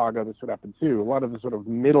in Chicago this would happen too, a lot of the sort of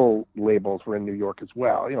middle labels were in New York as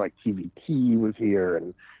well. You know, like TVT was here,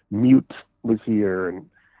 and Mute was here, and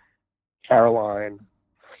Caroline.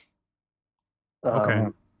 Okay.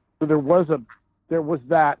 So there was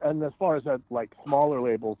that, and as far as like smaller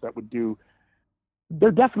labels that would do,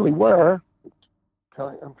 there definitely were.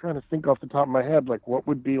 I'm trying to think off the top of my head, like what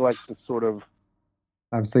would be like the sort of.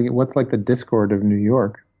 I was thinking, what's like the Discord of New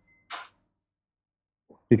York?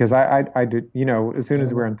 Because I did, as soon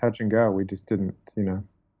as we were on Touch and Go, we just didn't, we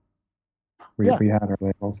had our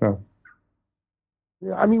label, so.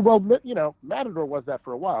 Yeah, I mean, well, Matador was that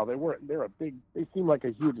for a while. They seem like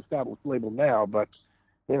a huge established label now, but,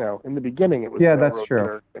 in the beginning it was. Yeah, that's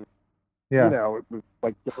true. And, yeah. It was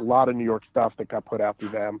like a lot of New York stuff that got put out through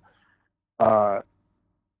them.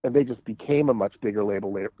 And they just became a much bigger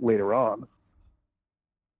label later on.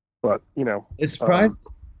 But, it's probably,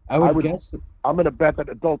 I would guess. I'm going to bet that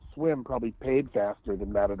Adult Swim probably paid faster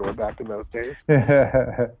than Matador back in those days.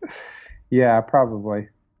 Yeah, probably.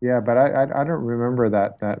 Yeah, but I don't remember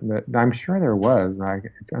that I'm sure there was.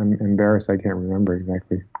 I'm embarrassed. I can't remember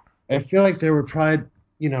exactly. I feel like there were probably,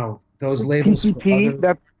 those labels. PCP,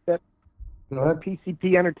 that Go ahead.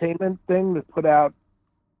 PCP Entertainment thing that put out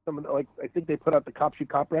I think they put out the Cop Shoot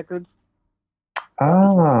Cop records.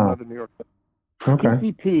 Ah. New York. Okay.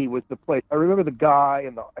 PCP was the place. I remember the guy,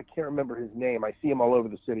 and I can't remember his name. I see him all over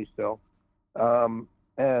the city still.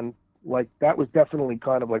 And like that was definitely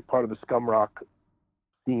kind of like part of the scum rock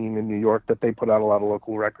scene in New York, that they put out a lot of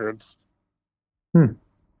local records.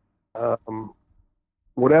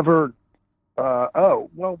 Whatever.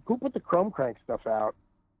 Who put the Chrome Crank stuff out?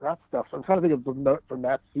 That stuff. I'm trying to think of the note from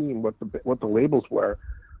that scene what the labels were,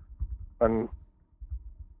 and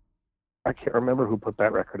I can't remember who put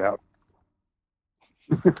that record out.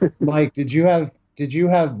 Mike, did you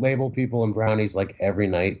have label people and brownies like every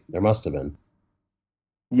night? There must have been.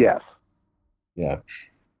 Yes. Yeah.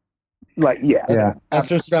 Like yeah. Yeah. That's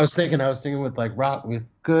just what I was thinking. I was thinking with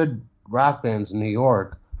good rock bands in New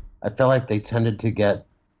York, I felt like they tended to get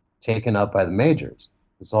taken up by the majors.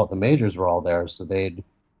 The majors were all there, so they'd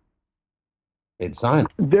sign.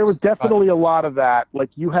 There was definitely a lot of that. Like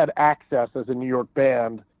you had access as a New York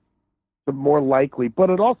band, the more likely, but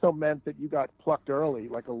it also meant that you got plucked early.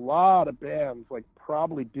 Like a lot of bands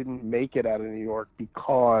probably didn't make it out of New York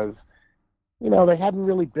because they hadn't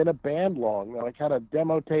really been a band long. They had a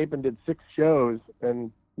demo tape and did 6 shows,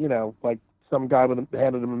 and some guy handed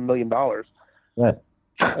them $1 million. Right.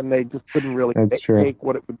 And they just couldn't really take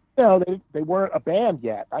what it would. They weren't a band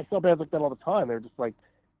yet. I saw bands like that all the time. They were just like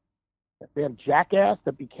that band Jackass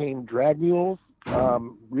that became Drag Mules.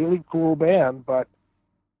 Really cool band, but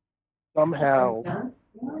somehow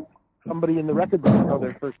somebody in the record didn't know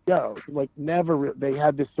their first show. They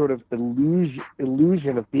had this sort of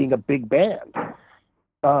illusion of being a big band.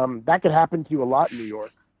 That could happen to you a lot in New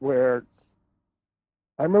York, where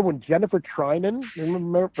I remember when Jennifer Trinan,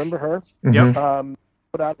 remember her? Yep.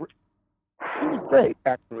 Put out, she was great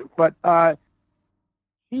actually, but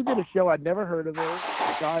she did a show I'd never heard of her.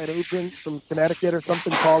 A guy at opened from Connecticut or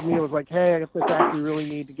something called me and was like, "Hey, I guess this actually really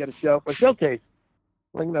need to get a show for a showcase.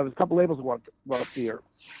 There's a couple labels who want to see her."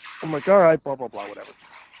 I'm like, "All right, blah blah blah, whatever."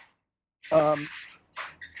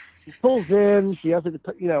 She pulls in. She has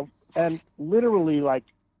and literally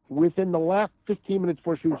within the last 15 minutes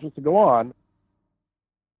before she was supposed to go on,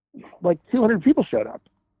 200 people showed up.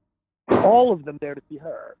 All of them there to see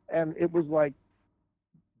her, and it was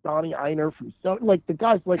Donnie Einer from the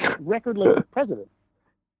guy's record label president,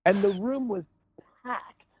 and the room was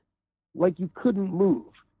packed, you couldn't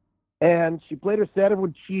move. And she played her set,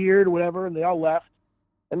 everyone cheered or whatever, and they all left.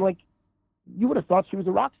 And you would have thought she was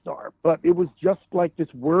a rock star, but it was just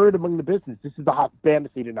this word among the business. This is the hot band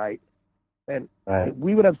to see tonight, and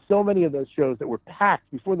we would have so many of those shows that were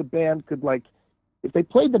packed before the band could if they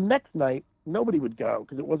played the next night. Nobody would go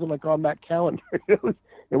because it wasn't on that calendar. It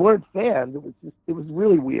weren't fans. It was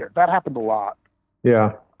really weird. That happened a lot.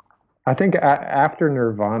 Yeah, I think after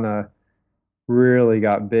Nirvana really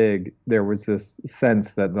got big, there was this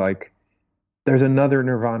sense that there's another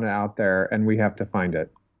Nirvana out there, and we have to find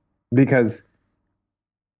it, because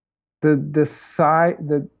the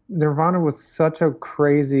Nirvana was such a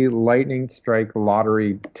crazy lightning strike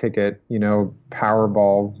lottery ticket,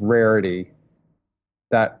 Powerball rarity,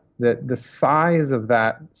 that the size of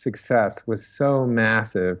that success was so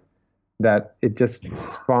massive that it just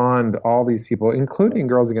spawned all these people, including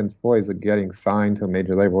Girls Against Boys, getting signed to a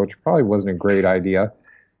major label, which probably wasn't a great idea,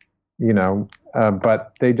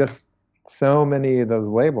 but so many of those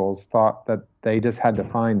labels thought that they just had to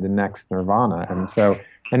find the next Nirvana. And so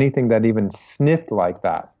anything that even sniffed like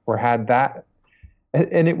that or had that,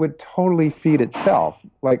 and it would totally feed itself.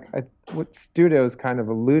 What Studio is kind of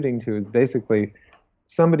alluding to is basically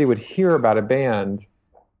somebody would hear about a band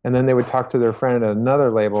and then they would talk to their friend at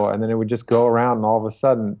another label, and then it would just go around, and all of a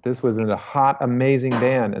sudden this was a hot, amazing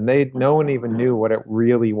band, and no one even knew what it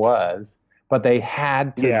really was, but they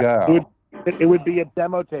had to go. It would be a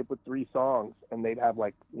demo tape with 3 songs, and they'd have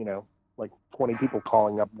like 20 people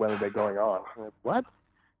calling up when are they going on. Like, what?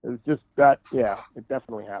 It was just that, yeah, it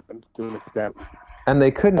definitely happened to an extent. And they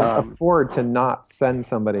couldn't afford to not send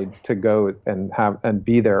somebody to go and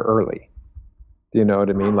be there early. Do you know what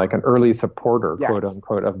I mean? Like an early supporter, yes. quote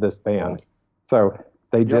unquote, of this band. So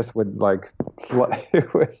they just would like,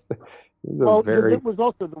 it was very. It was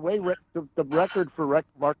also the way the record for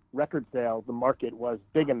record sales, the market was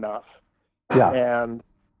big enough. Yeah. And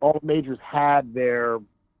all the majors had their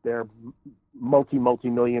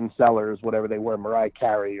multi-million sellers, whatever they were, Mariah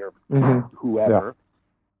Carey or whoever.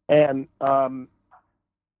 Yeah. And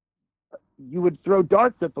you would throw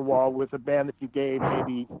darts at the wall with a band that you gave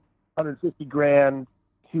maybe $150,000,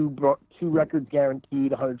 two records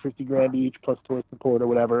guaranteed, $150,000 each plus tour support or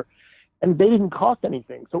whatever, and they didn't cost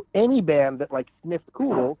anything. So any band that like sniffed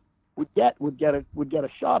cool would get a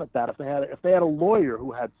shot at that if they had a lawyer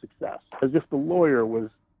who had success, as if the lawyer was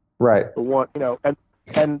right the one,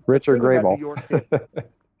 and Richard Grable.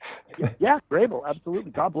 Yeah, Grable,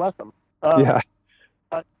 absolutely. God bless him. Yeah,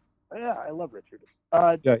 I love Richard.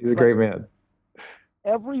 Yeah, he's a great man.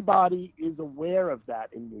 Everybody is aware of that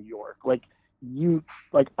in New York.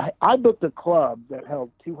 I booked a club that held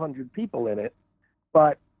 200 people in it,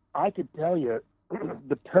 but I could tell you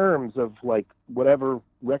the terms of like whatever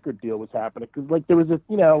record deal was happening, because there was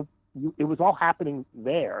it was all happening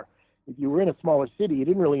there. If you were in a smaller city, you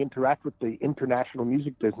didn't really interact with the international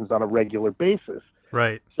music business on a regular basis.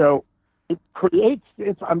 Right. So it creates.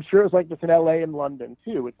 I'm sure it's like this in LA and London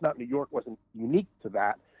too. It's not New York wasn't unique to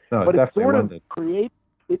that. No, but definitely it sort London. of creates.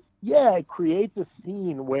 It creates a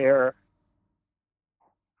scene where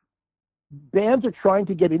bands are trying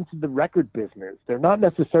to get into the record business. They're not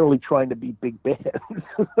necessarily trying to be big bands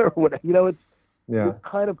or whatever. It's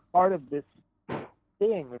kind of part of this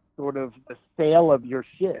thing. It's sort of the sale of your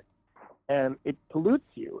shit, and it pollutes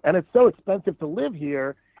you. And it's so expensive to live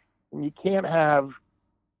here, and you can't have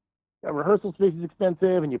a rehearsal space is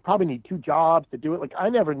expensive, and you probably need 2 jobs to do it. Like, I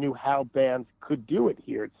never knew how bands could do it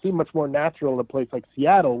here. It seemed much more natural in a place like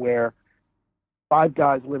Seattle, where 5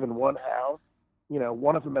 guys live in one house.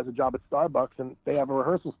 One of them has a job at Starbucks, and they have a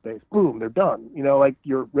rehearsal space. Boom, they're done.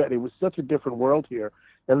 You're ready. It was such a different world here,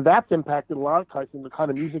 and that's impacted a lot of guys in the kind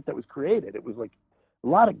of music that was created. It was like a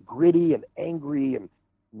lot of gritty and angry and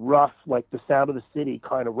rough, like the Sound of the City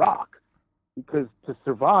kind of rock. Because to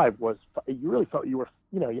survive you really felt you were,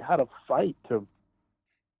 you had to fight to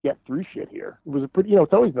get through shit here. It was a pretty,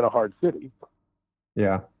 it's always been a hard city.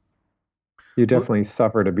 Yeah. You definitely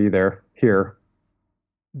suffer to be there here.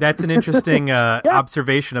 That's an interesting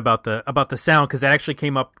observation about the sound, because that actually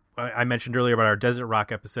came up. I mentioned earlier about our Desert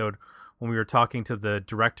Rock episode when we were talking to the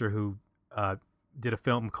director who did a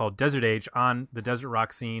film called Desert Age on the Desert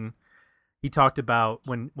Rock scene. He talked about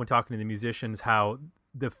when talking to the musicians how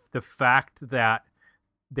the fact that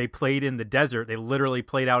they played in the desert, they literally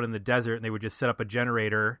played out in the desert, and they would just set up a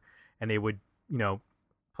generator and they would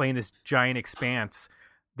play in this giant expanse.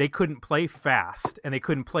 They couldn't play fast and they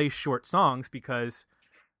couldn't play short songs because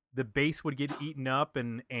the bass would get eaten up,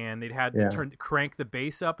 and they'd had to crank the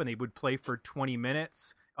bass up, and they would play for 20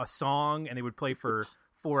 minutes a song, and they would play for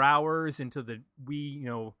 4 hours into the wee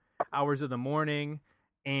hours of the morning.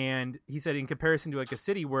 And he said, in comparison to like a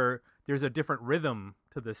city where there's a different rhythm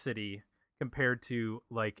to the city compared to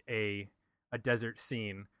like a desert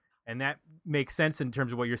scene, and that makes sense in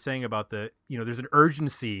terms of what you're saying about there's an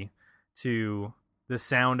urgency to the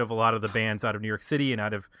sound of a lot of the bands out of New York City and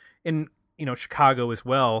out of Chicago as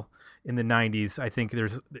well in the 90s. I think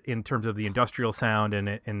there's, in terms of the industrial sound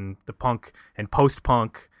and the punk and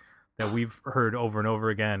post-punk that we've heard over and over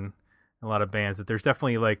again, a lot of bands, that there's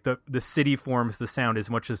definitely like the city forms the sound as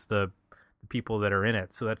much as the people that are in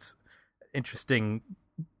it. So that's interesting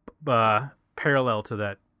parallel to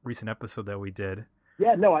that recent episode that we did.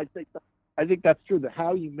 Yeah, no, I think that's true. That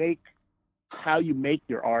how you make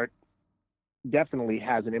your art definitely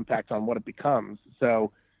has an impact on what it becomes.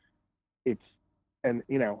 So it's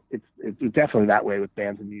definitely that way with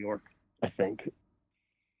bands in New York, I think.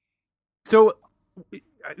 So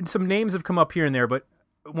some names have come up here and there, but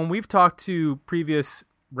when we've talked to previous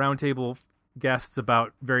roundtable guests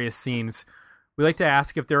about various scenes, we like to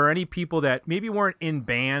ask if there are any people that maybe weren't in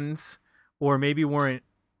bands or maybe weren't,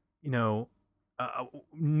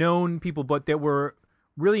 known people, but that were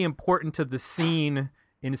really important to the scene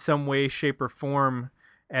in some way, shape, or form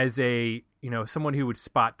as a, someone who would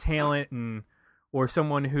spot talent or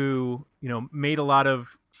someone who, made a lot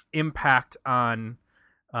of impact on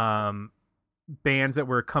bands that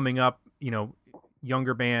were coming up,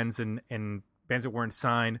 younger bands and bands that weren't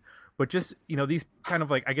signed, but just, these kind of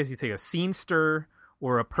like, I guess you'd say a scene stir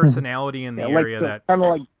or a personality in the area that kind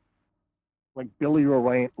of like Billy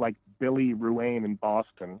Ruane in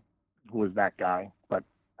Boston, who was that guy, but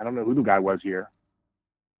I don't know who the guy was here.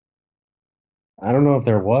 I don't know if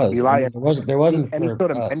there was. Eli, there wasn't any for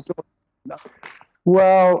sort of us. mentor. No.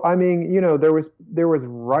 Well, I mean, there was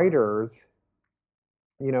writers.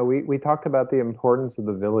 We talked about the importance of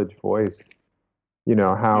the Village Voice.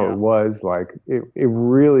 How it was like it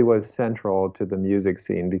really was central to the music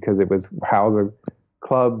scene because it was how the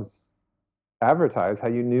clubs advertised, how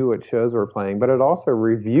you knew what shows were playing, but it also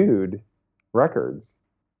reviewed records.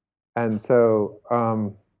 And so,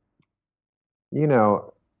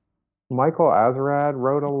 Michael Azerrad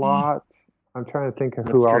wrote a lot. I'm trying to think of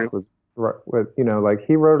who else was with,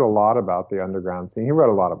 he wrote a lot about the underground scene. He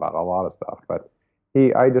wrote a lot about a lot of stuff, but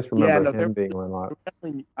I just remember him being one lot.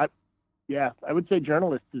 I would say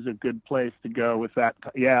Journalist is a good place to go with that.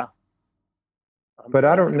 Yeah. But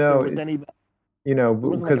I don't know,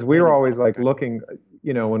 because we were always like looking,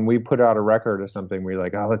 when we put out a record or something, we're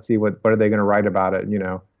like, oh, let's see what are they going to write about it,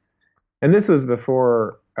 And this was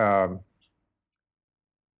before,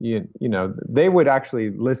 they would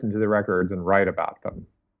actually listen to the records and write about them,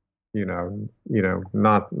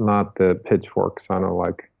 not the pitchforks on a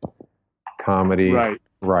like comedy. Right.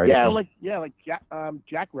 Yeah. Like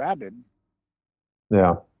Jack Rabid.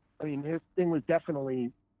 Yeah. I mean, his thing was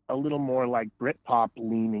definitely a little more like Britpop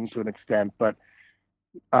leaning to an extent, but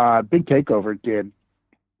Big Takeover did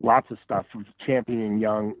lots of stuff of championing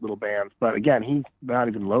young little bands. But again, he's not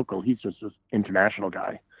even local. He's just this international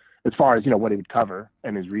guy as far as, what he would cover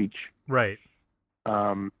and his reach. Right.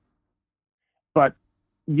 But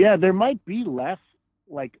yeah, there might be less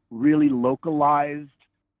like really localized,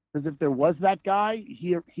 because if there was that guy,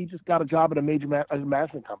 he just got a job at a major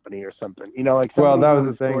management company or something, Well, that was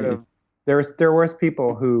the thing. There was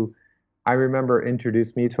people who I remember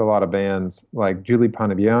introduced me to a lot of bands, like Julie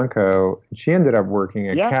Panebianco. She ended up working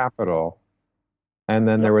at Capitol. And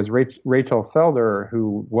then there was Rachel Felder,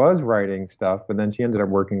 who was writing stuff, but then she ended up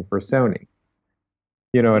working for Sony.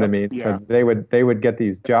 You know what I mean? Yeah. So they would get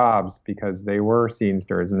these jobs because they were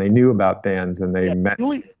scenesters and they knew about bands and they met.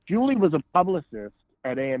 Julie was a publicist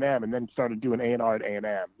at A&M and then started doing A&R at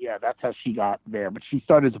A&M. Yeah, that's how she got there. But she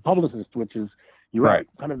started as a publicist, which is, you're right,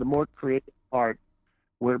 kind of the more creative part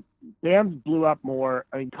where bands blew up more.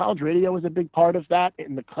 I mean, college radio was a big part of that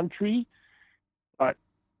in the country, but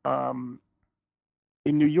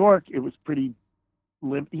in New York, it was pretty,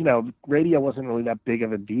 radio wasn't really that big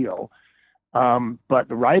of a deal. But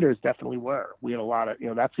the writers definitely were. We had a lot of,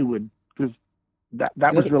 that's who would, because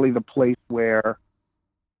that was really the place where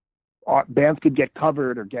bands could get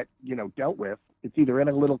covered or get, dealt with. It's either in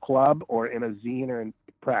a little club or in a zine or in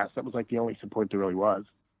press. That was like the only support there really was.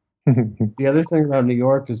 The other thing about New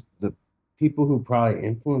York is the people who probably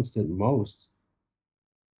influenced it most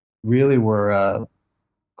really were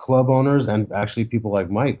club owners and actually people like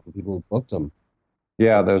Mike, people who booked them.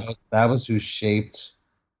 Yeah, that was who shaped.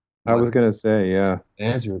 I was gonna say, yeah,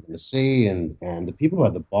 bands you were gonna see, and the people who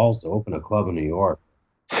had the balls to open a club in New York.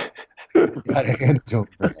 Gotta hand it to them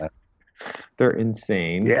for that. They're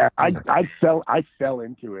insane. Yeah, I fell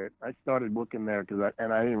into it. I started looking there because I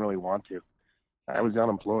didn't really want to. I was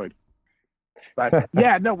unemployed. But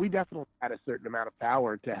yeah, no, we definitely had a certain amount of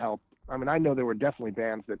power to help. I mean, I know there were definitely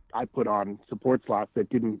bands that I put on support slots that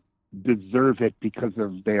didn't deserve it because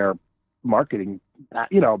of their marketing,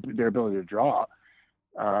 their ability to draw.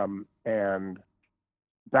 And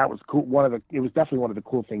that was cool. It was definitely one of the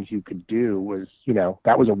cool things you could do was,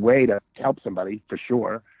 that was a way to help somebody for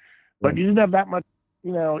sure. But you didn't have that much,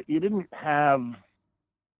 you didn't have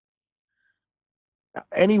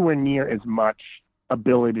anywhere near as much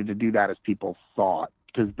ability to do that as people thought,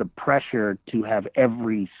 because the pressure to have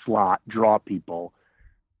every slot draw people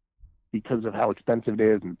because of how expensive it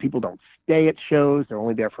is, and people don't stay at shows. They're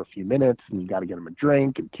only there for a few minutes, and you got to get them a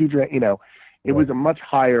drink and two drinks, It was a much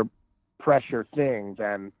higher pressure thing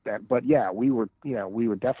than that. But yeah, we were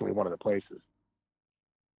definitely one of the places.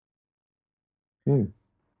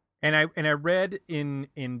 And I read in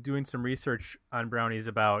doing some research on Brownies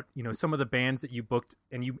about, some of the bands that you booked,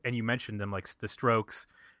 and you mentioned them, like the Strokes,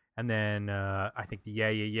 and then I think the Yeah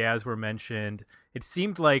Yeah Yeahs were mentioned. It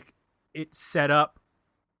seemed like it set up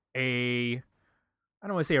I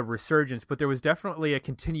don't want to say a resurgence, but there was definitely a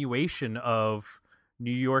continuation of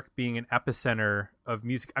New York being an epicenter of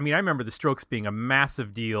music. I mean, I remember the Strokes being a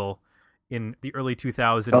massive deal in the early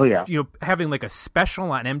 2000s. Oh, yeah. Having like a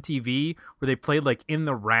special on MTV where they played like In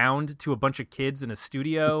the Round to a bunch of kids in a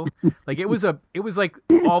studio. Like it was like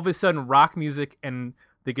all of a sudden rock music and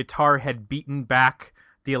the guitar had beaten back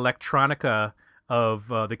the electronica of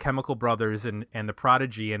the Chemical Brothers and the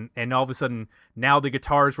Prodigy, and all of a sudden now the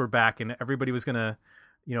guitars were back and everybody was gonna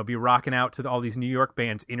be rocking out to all these New York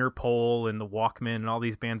bands, Interpol and the Walkmen and all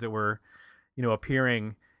these bands that were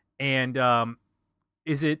appearing. And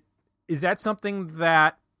is that something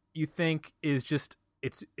that you think is just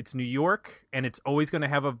it's New York and it's always going to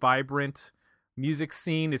have a vibrant music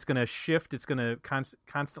scene? It's going to shift. It's going to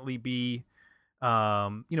constantly be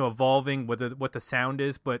evolving what the sound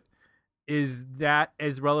is. But is that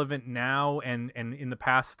as relevant now and in the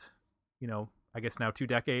past? I guess now 2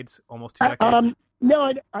 decades, almost 2 decades.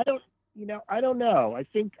 No, I don't. I don't know. I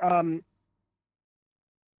think, like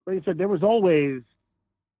I said, there was always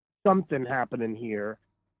something happening here.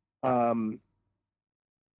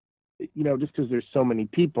 Just because there's so many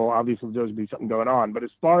people, obviously there's going to be something going on. But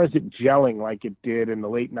as far as it gelling like it did in the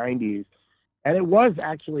late 90s, and it was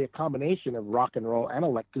actually a combination of rock and roll and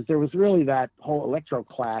because there was really that whole electro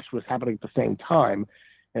clash was happening at the same time.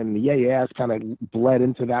 And the Yeah kind of bled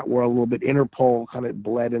into that world a little bit. Interpol kind of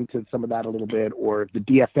bled into some of that a little bit, or the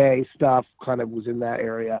DFA stuff kind of was in that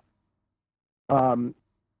area.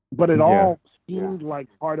 But it all seemed like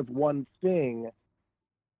part of one thing.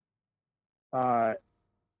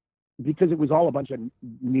 Because it was all a bunch of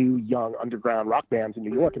new, young, underground rock bands in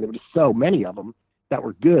New York, and there were just so many of them that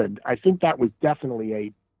were good. I think that was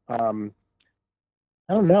definitely I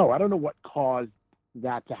don't know what caused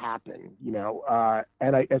that to happen,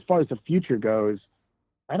 and as far as the future goes,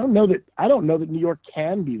 I don't know that New York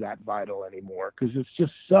can be that vital anymore, because it's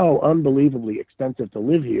just so unbelievably expensive to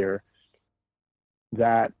live here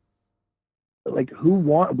that, like,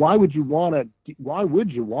 why would you want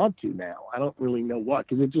to now? I don't really know what,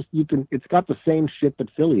 because it's got the same shit that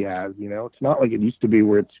Philly has, it's not like it used to be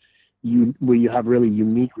where where you have really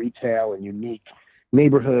unique retail and unique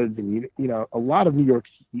neighborhoods, and a lot of New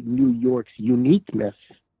York's uniqueness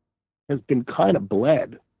has been kind of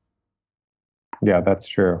bled. Yeah, that's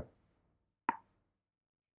true.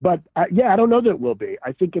 But I don't know that it will be.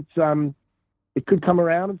 I think it could come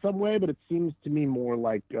around in some way, but it seems to me more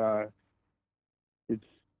like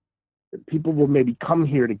people will maybe come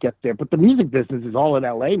here to get there. But the music business is all in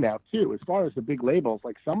LA now too. As far as the big labels,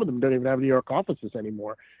 like some of them don't even have New York offices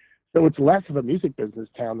anymore. So it's less of a music business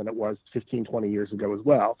town than it was 15, 20 years ago as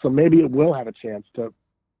well. So maybe it will have a chance to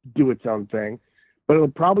do its own thing, but it'll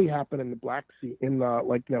probably happen in the black scene, in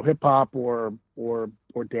the hip hop or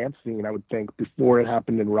dance scene, I would think, before it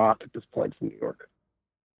happened in rock at this point in New York.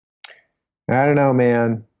 I don't know,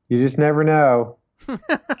 man. You just never know.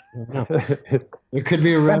 It could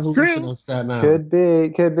be a revolution on Staten Island.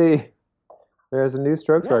 Could be. There's a new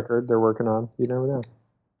Strokes record they're working on. You never know.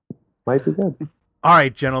 Might be good. All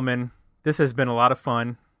right, gentlemen, this has been a lot of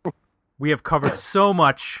fun. We have covered so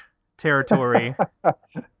much territory. I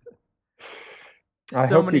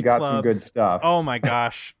hope you got clubs. some good stuff. Oh my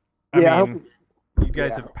gosh! I mean, you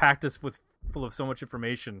guys have packed us full of so much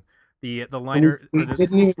information. The liner. We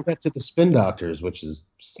didn't even get to the Spin Doctors, which is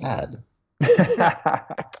sad.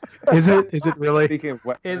 Is it really? Speaking of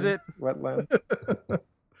wetlands, is it wetland?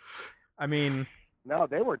 I mean, no,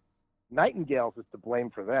 they were. Nightingales is to blame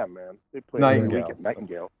for them, man. They played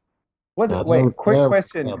Nightingale. Quick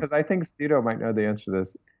question, because I think Studo might know the answer to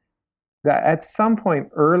this. That at some point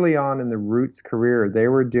early on in the Roots career, they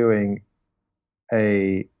were doing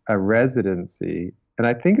a residency, and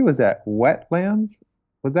I think it was at Wetlands.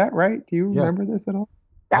 Was that right? Do you remember this at all?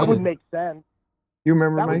 That would make sense. You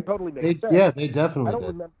remember, that Mike? Would totally make sense. Yeah, they definitely I don't did.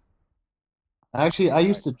 remember. Actually, I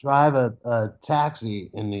used to drive a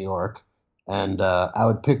taxi in New York, and I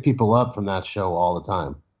would pick people up from that show all the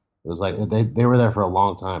time. It was like they were there for a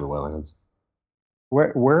long time at Wetlands.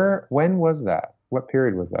 When was that? What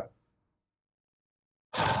period was that?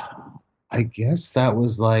 I guess that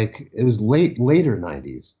was it was later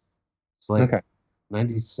 90s. It's like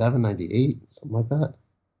 97, 98, something like that.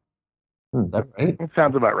 Is that right? That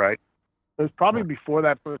sounds about right. It was probably before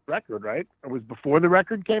that first record, right? It was before the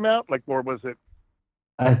record came out? Or was it?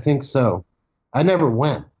 I think so. I never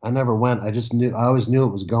went. I just knew. I always knew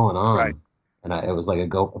it was going on. Right. And it was like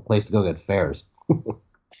a place to go get fares.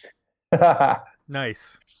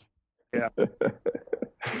 Nice. Yeah.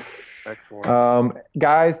 Excellent.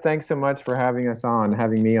 Guys, thanks so much for having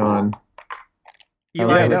me on.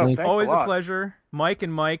 Eli, always a pleasure. Mike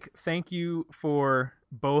and Mike, thank you for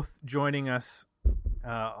both joining us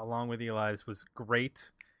along with Eli. This was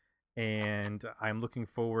great, and I'm looking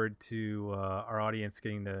forward to our audience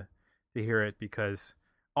getting to hear it, because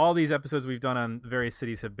all these episodes we've done on various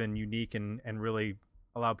cities have been unique and really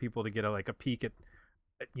allow people to get a peek at,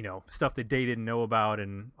 stuff that they didn't know about,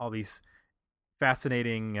 and all these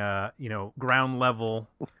fascinating, ground level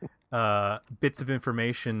bits of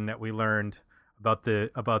information that we learned about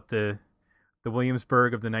the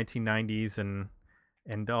Williamsburg of the 1990s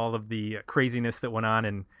and all of the craziness that went on.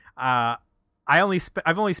 And I've only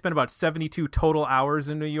spent about 72 total hours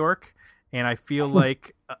in New York, and I feel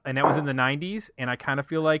like, and that was in the 90s, and I kind of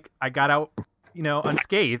feel like I got out,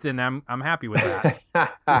 unscathed, and I'm happy with that.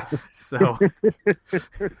 So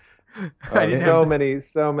so many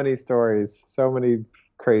stories, so many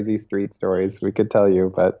crazy street stories we could tell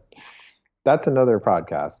you, but that's another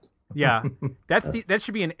podcast. Yeah, that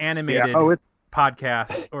should be an animated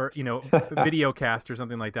podcast or video cast or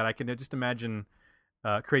something like that. I can just imagine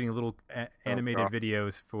creating little animated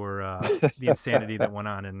videos for the insanity that went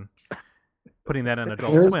on and putting that on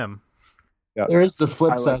Adult Swim. Yeah. There is the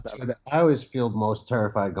flip side to that. I always feel most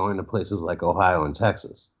terrified going to places like Ohio and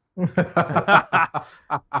Texas. That's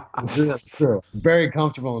true. Very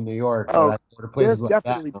comfortable in New York. Oh, but I go to places there's like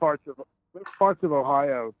definitely that. parts of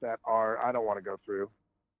Ohio that I don't want to go through.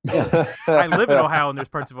 I live in Ohio, and there's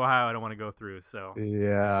parts of Ohio I don't want to go through. So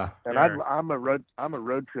yeah, and I'm a road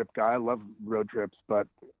trip guy. I love road trips, but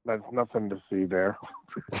there's nothing to see there.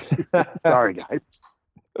 Sorry, guys.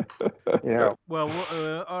 Yeah. Well,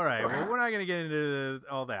 all right. Well, we're not going to get into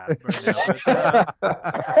all that right now.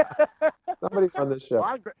 But, somebody on this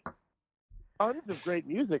show. Tons of great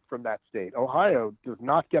music from that state. Ohio does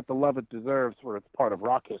not get the love it deserves for its part of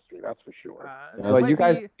rock history. That's for sure. Well, you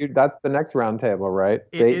guys, that's the next roundtable, right?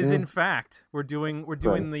 It Dayton? Is in fact. We're doing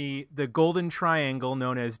the Golden Triangle,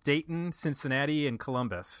 known as Dayton, Cincinnati, and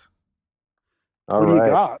Columbus. All what right. do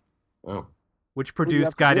you got? Oh. Which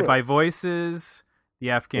produced Guided by Voices,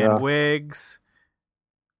 The Afghan Whigs,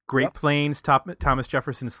 Great Plains, Thomas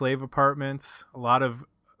Jefferson Slave Apartments. A lot of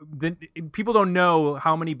people don't know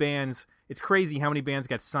how many bands. It's crazy how many bands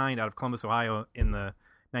got signed out of Columbus, Ohio in the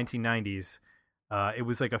 1990s. It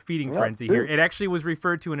was like a feeding frenzy here. It actually was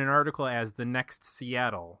referred to in an article as the next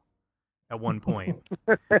Seattle at one point.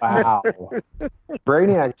 Wow.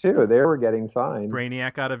 Brainiac too. They were getting signed.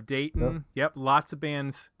 Brainiac out of Dayton. Yep, lots of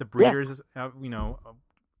bands. The Breeders,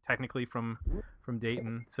 technically from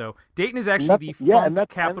Dayton. So Dayton is actually the funk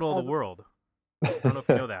capital of the world. I don't know if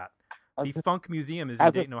you know that. The Funk Museum is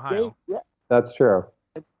in Dayton, Ohio. That's true.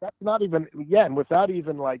 That's not even and without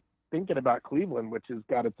even like thinking about Cleveland, which has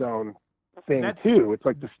got its own thing too. It's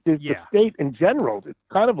like the state in general. It's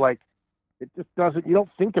kind of like it just doesn't. You don't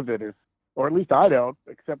think of it as, or at least I don't,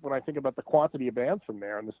 except when I think about the quantity of bands from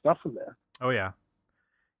there and the stuff from there. Oh yeah,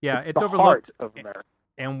 it's the overlooked. Heart of America.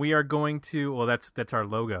 And we are going to. Well, that's our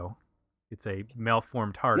logo. It's a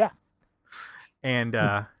malformed heart. Yeah. And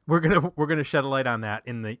we're gonna shed a light on that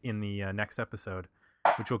in the next episode,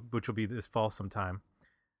 which will be this fall sometime.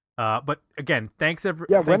 But again, thanks how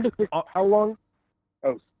long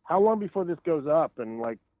before this goes up? And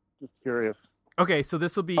like, just curious. Okay, so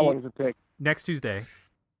this will be. How long does it take? Next Tuesday.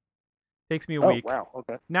 Takes me a week. Wow.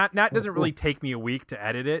 Okay. Not doesn't really take me a week to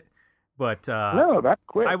edit it, but no, that's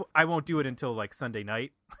quick. I won't do it until like Sunday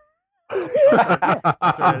night. Start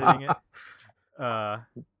editing it.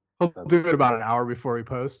 He'll do it about an hour before we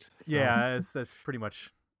post. So. Yeah, that's pretty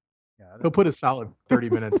much. Yeah, he'll put a solid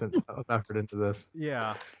 30 minutes of effort into this.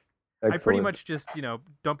 Yeah. Excellent. I pretty much just,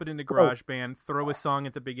 dump it into GarageBand, throw a song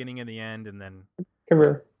at the beginning and the end, and then come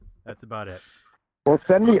here. That's about it. Well,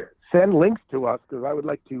 send links to us, because I would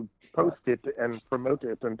like to post it and promote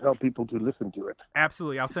it and tell people to listen to it.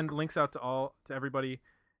 Absolutely, I'll send links out to everybody,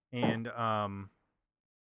 and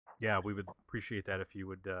we would appreciate that if you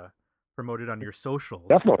would promote it on your socials,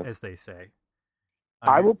 definitely, as they say.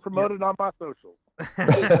 I will promote it on my socials.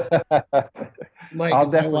 Mike,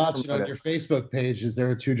 if I watch it on your Facebook page, is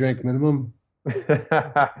there a 2-drink minimum?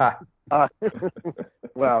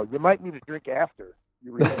 Well, you might need a drink after.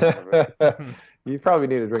 You probably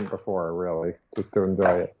need a drink before, really, just to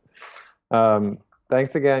enjoy it.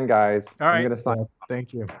 Thanks again, guys. All right. I'm going to sign.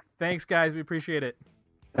 Thank you. Thanks, guys. We appreciate it.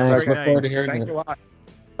 Thanks. Look forward to hearing Thanks a lot.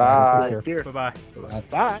 Bye. Bye-bye.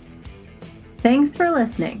 Bye. Thanks for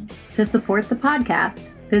listening. To support the podcast,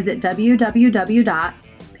 visit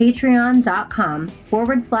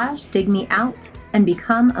www.patreon.com/digmeout and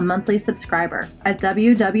become a monthly subscriber at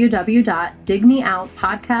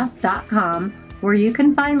www.digmeoutpodcast.com, where you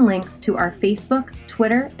can find links to our Facebook,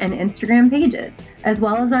 Twitter, and Instagram pages, as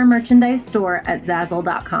well as our merchandise store at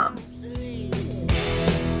Zazzle.com.